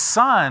 the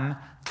Son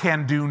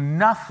can do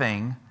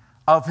nothing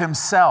of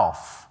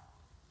himself.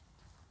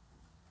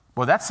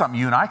 Well, that's something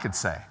you and I could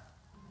say.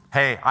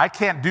 Hey, I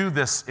can't do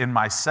this in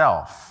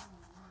myself.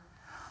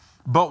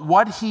 But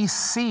what he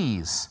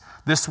sees,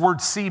 this word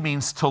see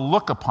means to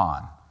look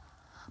upon.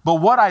 But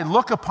what I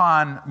look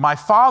upon my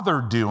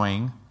Father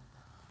doing,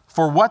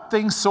 for what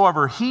things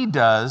soever he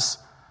does,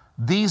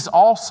 these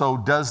also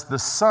does the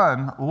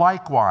Son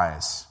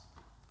likewise.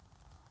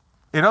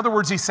 In other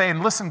words, he's saying,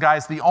 listen,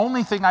 guys, the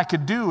only thing I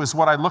could do is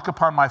what I look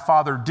upon my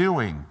Father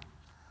doing.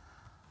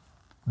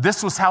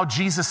 This was how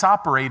Jesus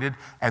operated,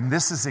 and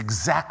this is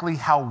exactly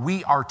how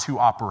we are to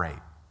operate.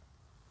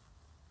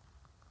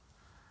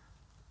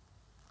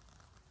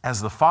 As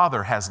the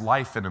Father has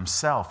life in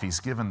himself, he's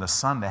given the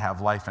Son to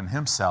have life in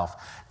himself.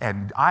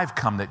 And I've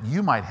come that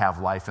you might have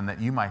life and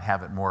that you might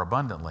have it more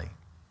abundantly.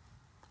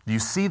 Do you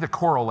see the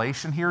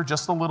correlation here?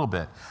 Just a little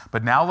bit.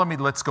 But now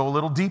let's go a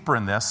little deeper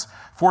in this.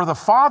 For the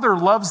Father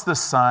loves the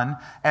Son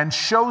and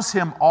shows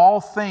him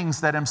all things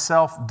that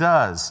himself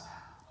does.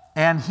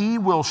 And he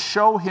will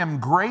show him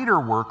greater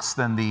works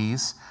than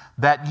these,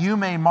 that you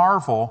may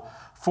marvel.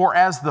 For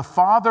as the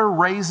Father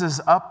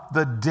raises up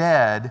the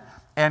dead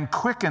and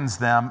quickens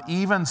them,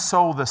 even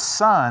so the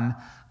Son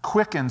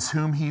quickens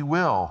whom he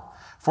will.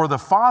 For the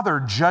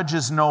Father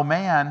judges no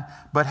man,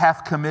 but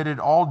hath committed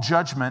all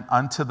judgment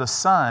unto the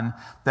Son,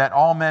 that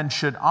all men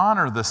should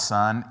honor the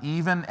Son,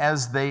 even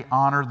as they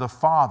honor the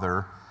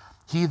Father.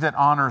 He that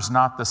honors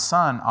not the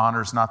Son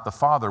honors not the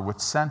Father which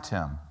sent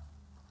him.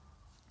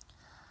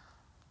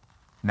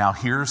 Now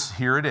here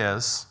it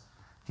is.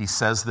 He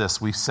says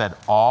this. We've said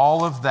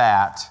all of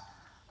that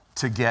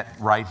to get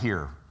right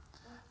here.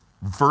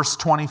 Verse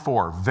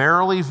 24,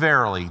 verily,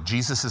 verily,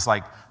 Jesus is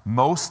like,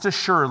 most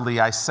assuredly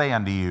I say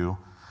unto you,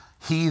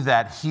 he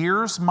that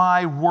hears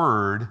my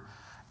word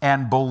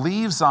and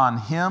believes on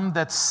him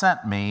that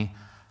sent me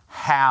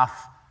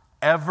hath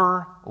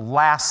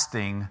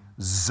everlasting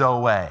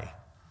Zoe.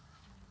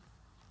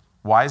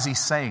 Why is he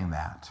saying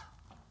that?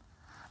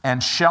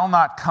 And shall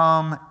not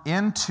come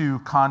into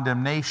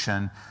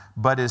condemnation,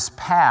 but is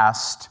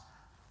passed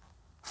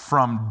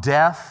from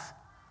death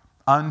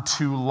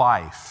unto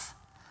life.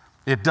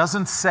 It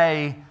doesn't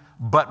say,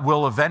 but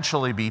will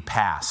eventually be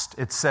passed.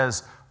 It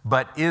says,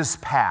 but is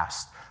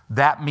passed.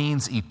 That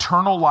means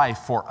eternal life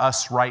for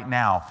us right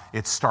now.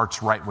 It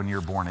starts right when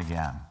you're born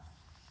again.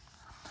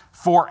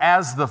 For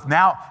as the,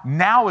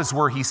 now is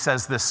where he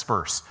says this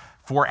verse.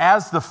 For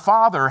as the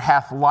Father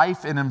hath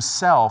life in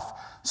himself,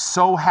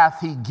 so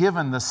hath he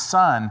given the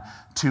Son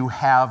to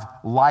have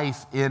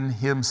life in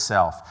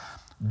himself.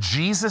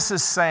 Jesus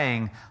is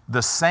saying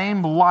the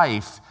same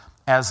life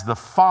as the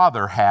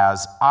Father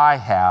has, I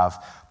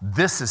have.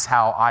 This is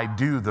how I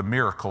do the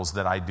miracles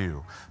that I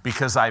do,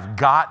 because I've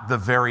got the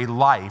very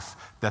life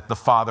that the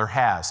Father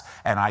has,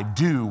 and I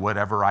do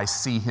whatever I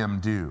see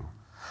him do.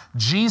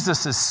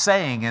 Jesus is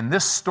saying in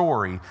this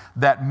story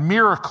that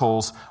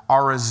miracles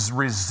are as a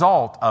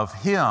result of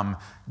him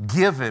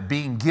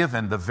being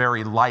given the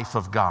very life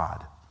of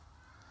God.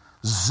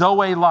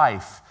 Zoe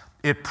life,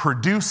 it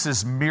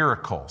produces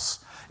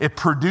miracles. It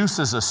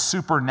produces a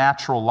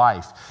supernatural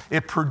life.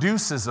 It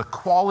produces a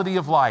quality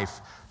of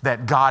life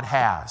that God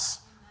has.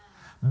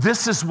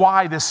 This is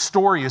why this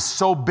story is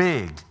so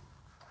big.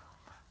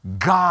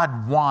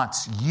 God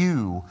wants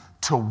you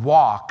to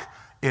walk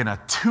in a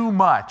too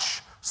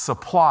much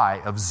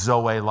supply of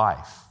Zoe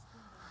life.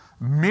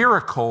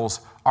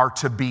 Miracles are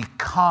to be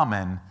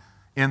common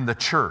in the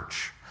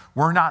church.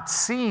 We're not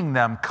seeing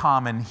them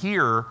common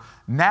here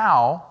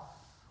now.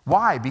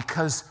 Why?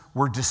 Because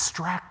we're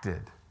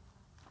distracted.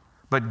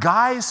 But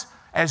guys,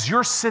 as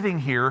you're sitting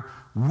here,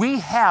 we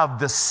have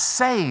the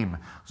same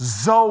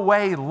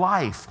Zoe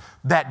life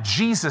that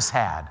Jesus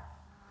had,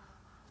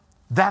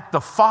 that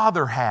the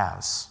Father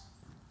has.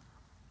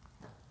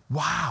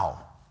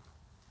 Wow.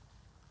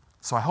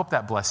 So I hope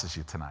that blesses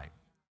you tonight.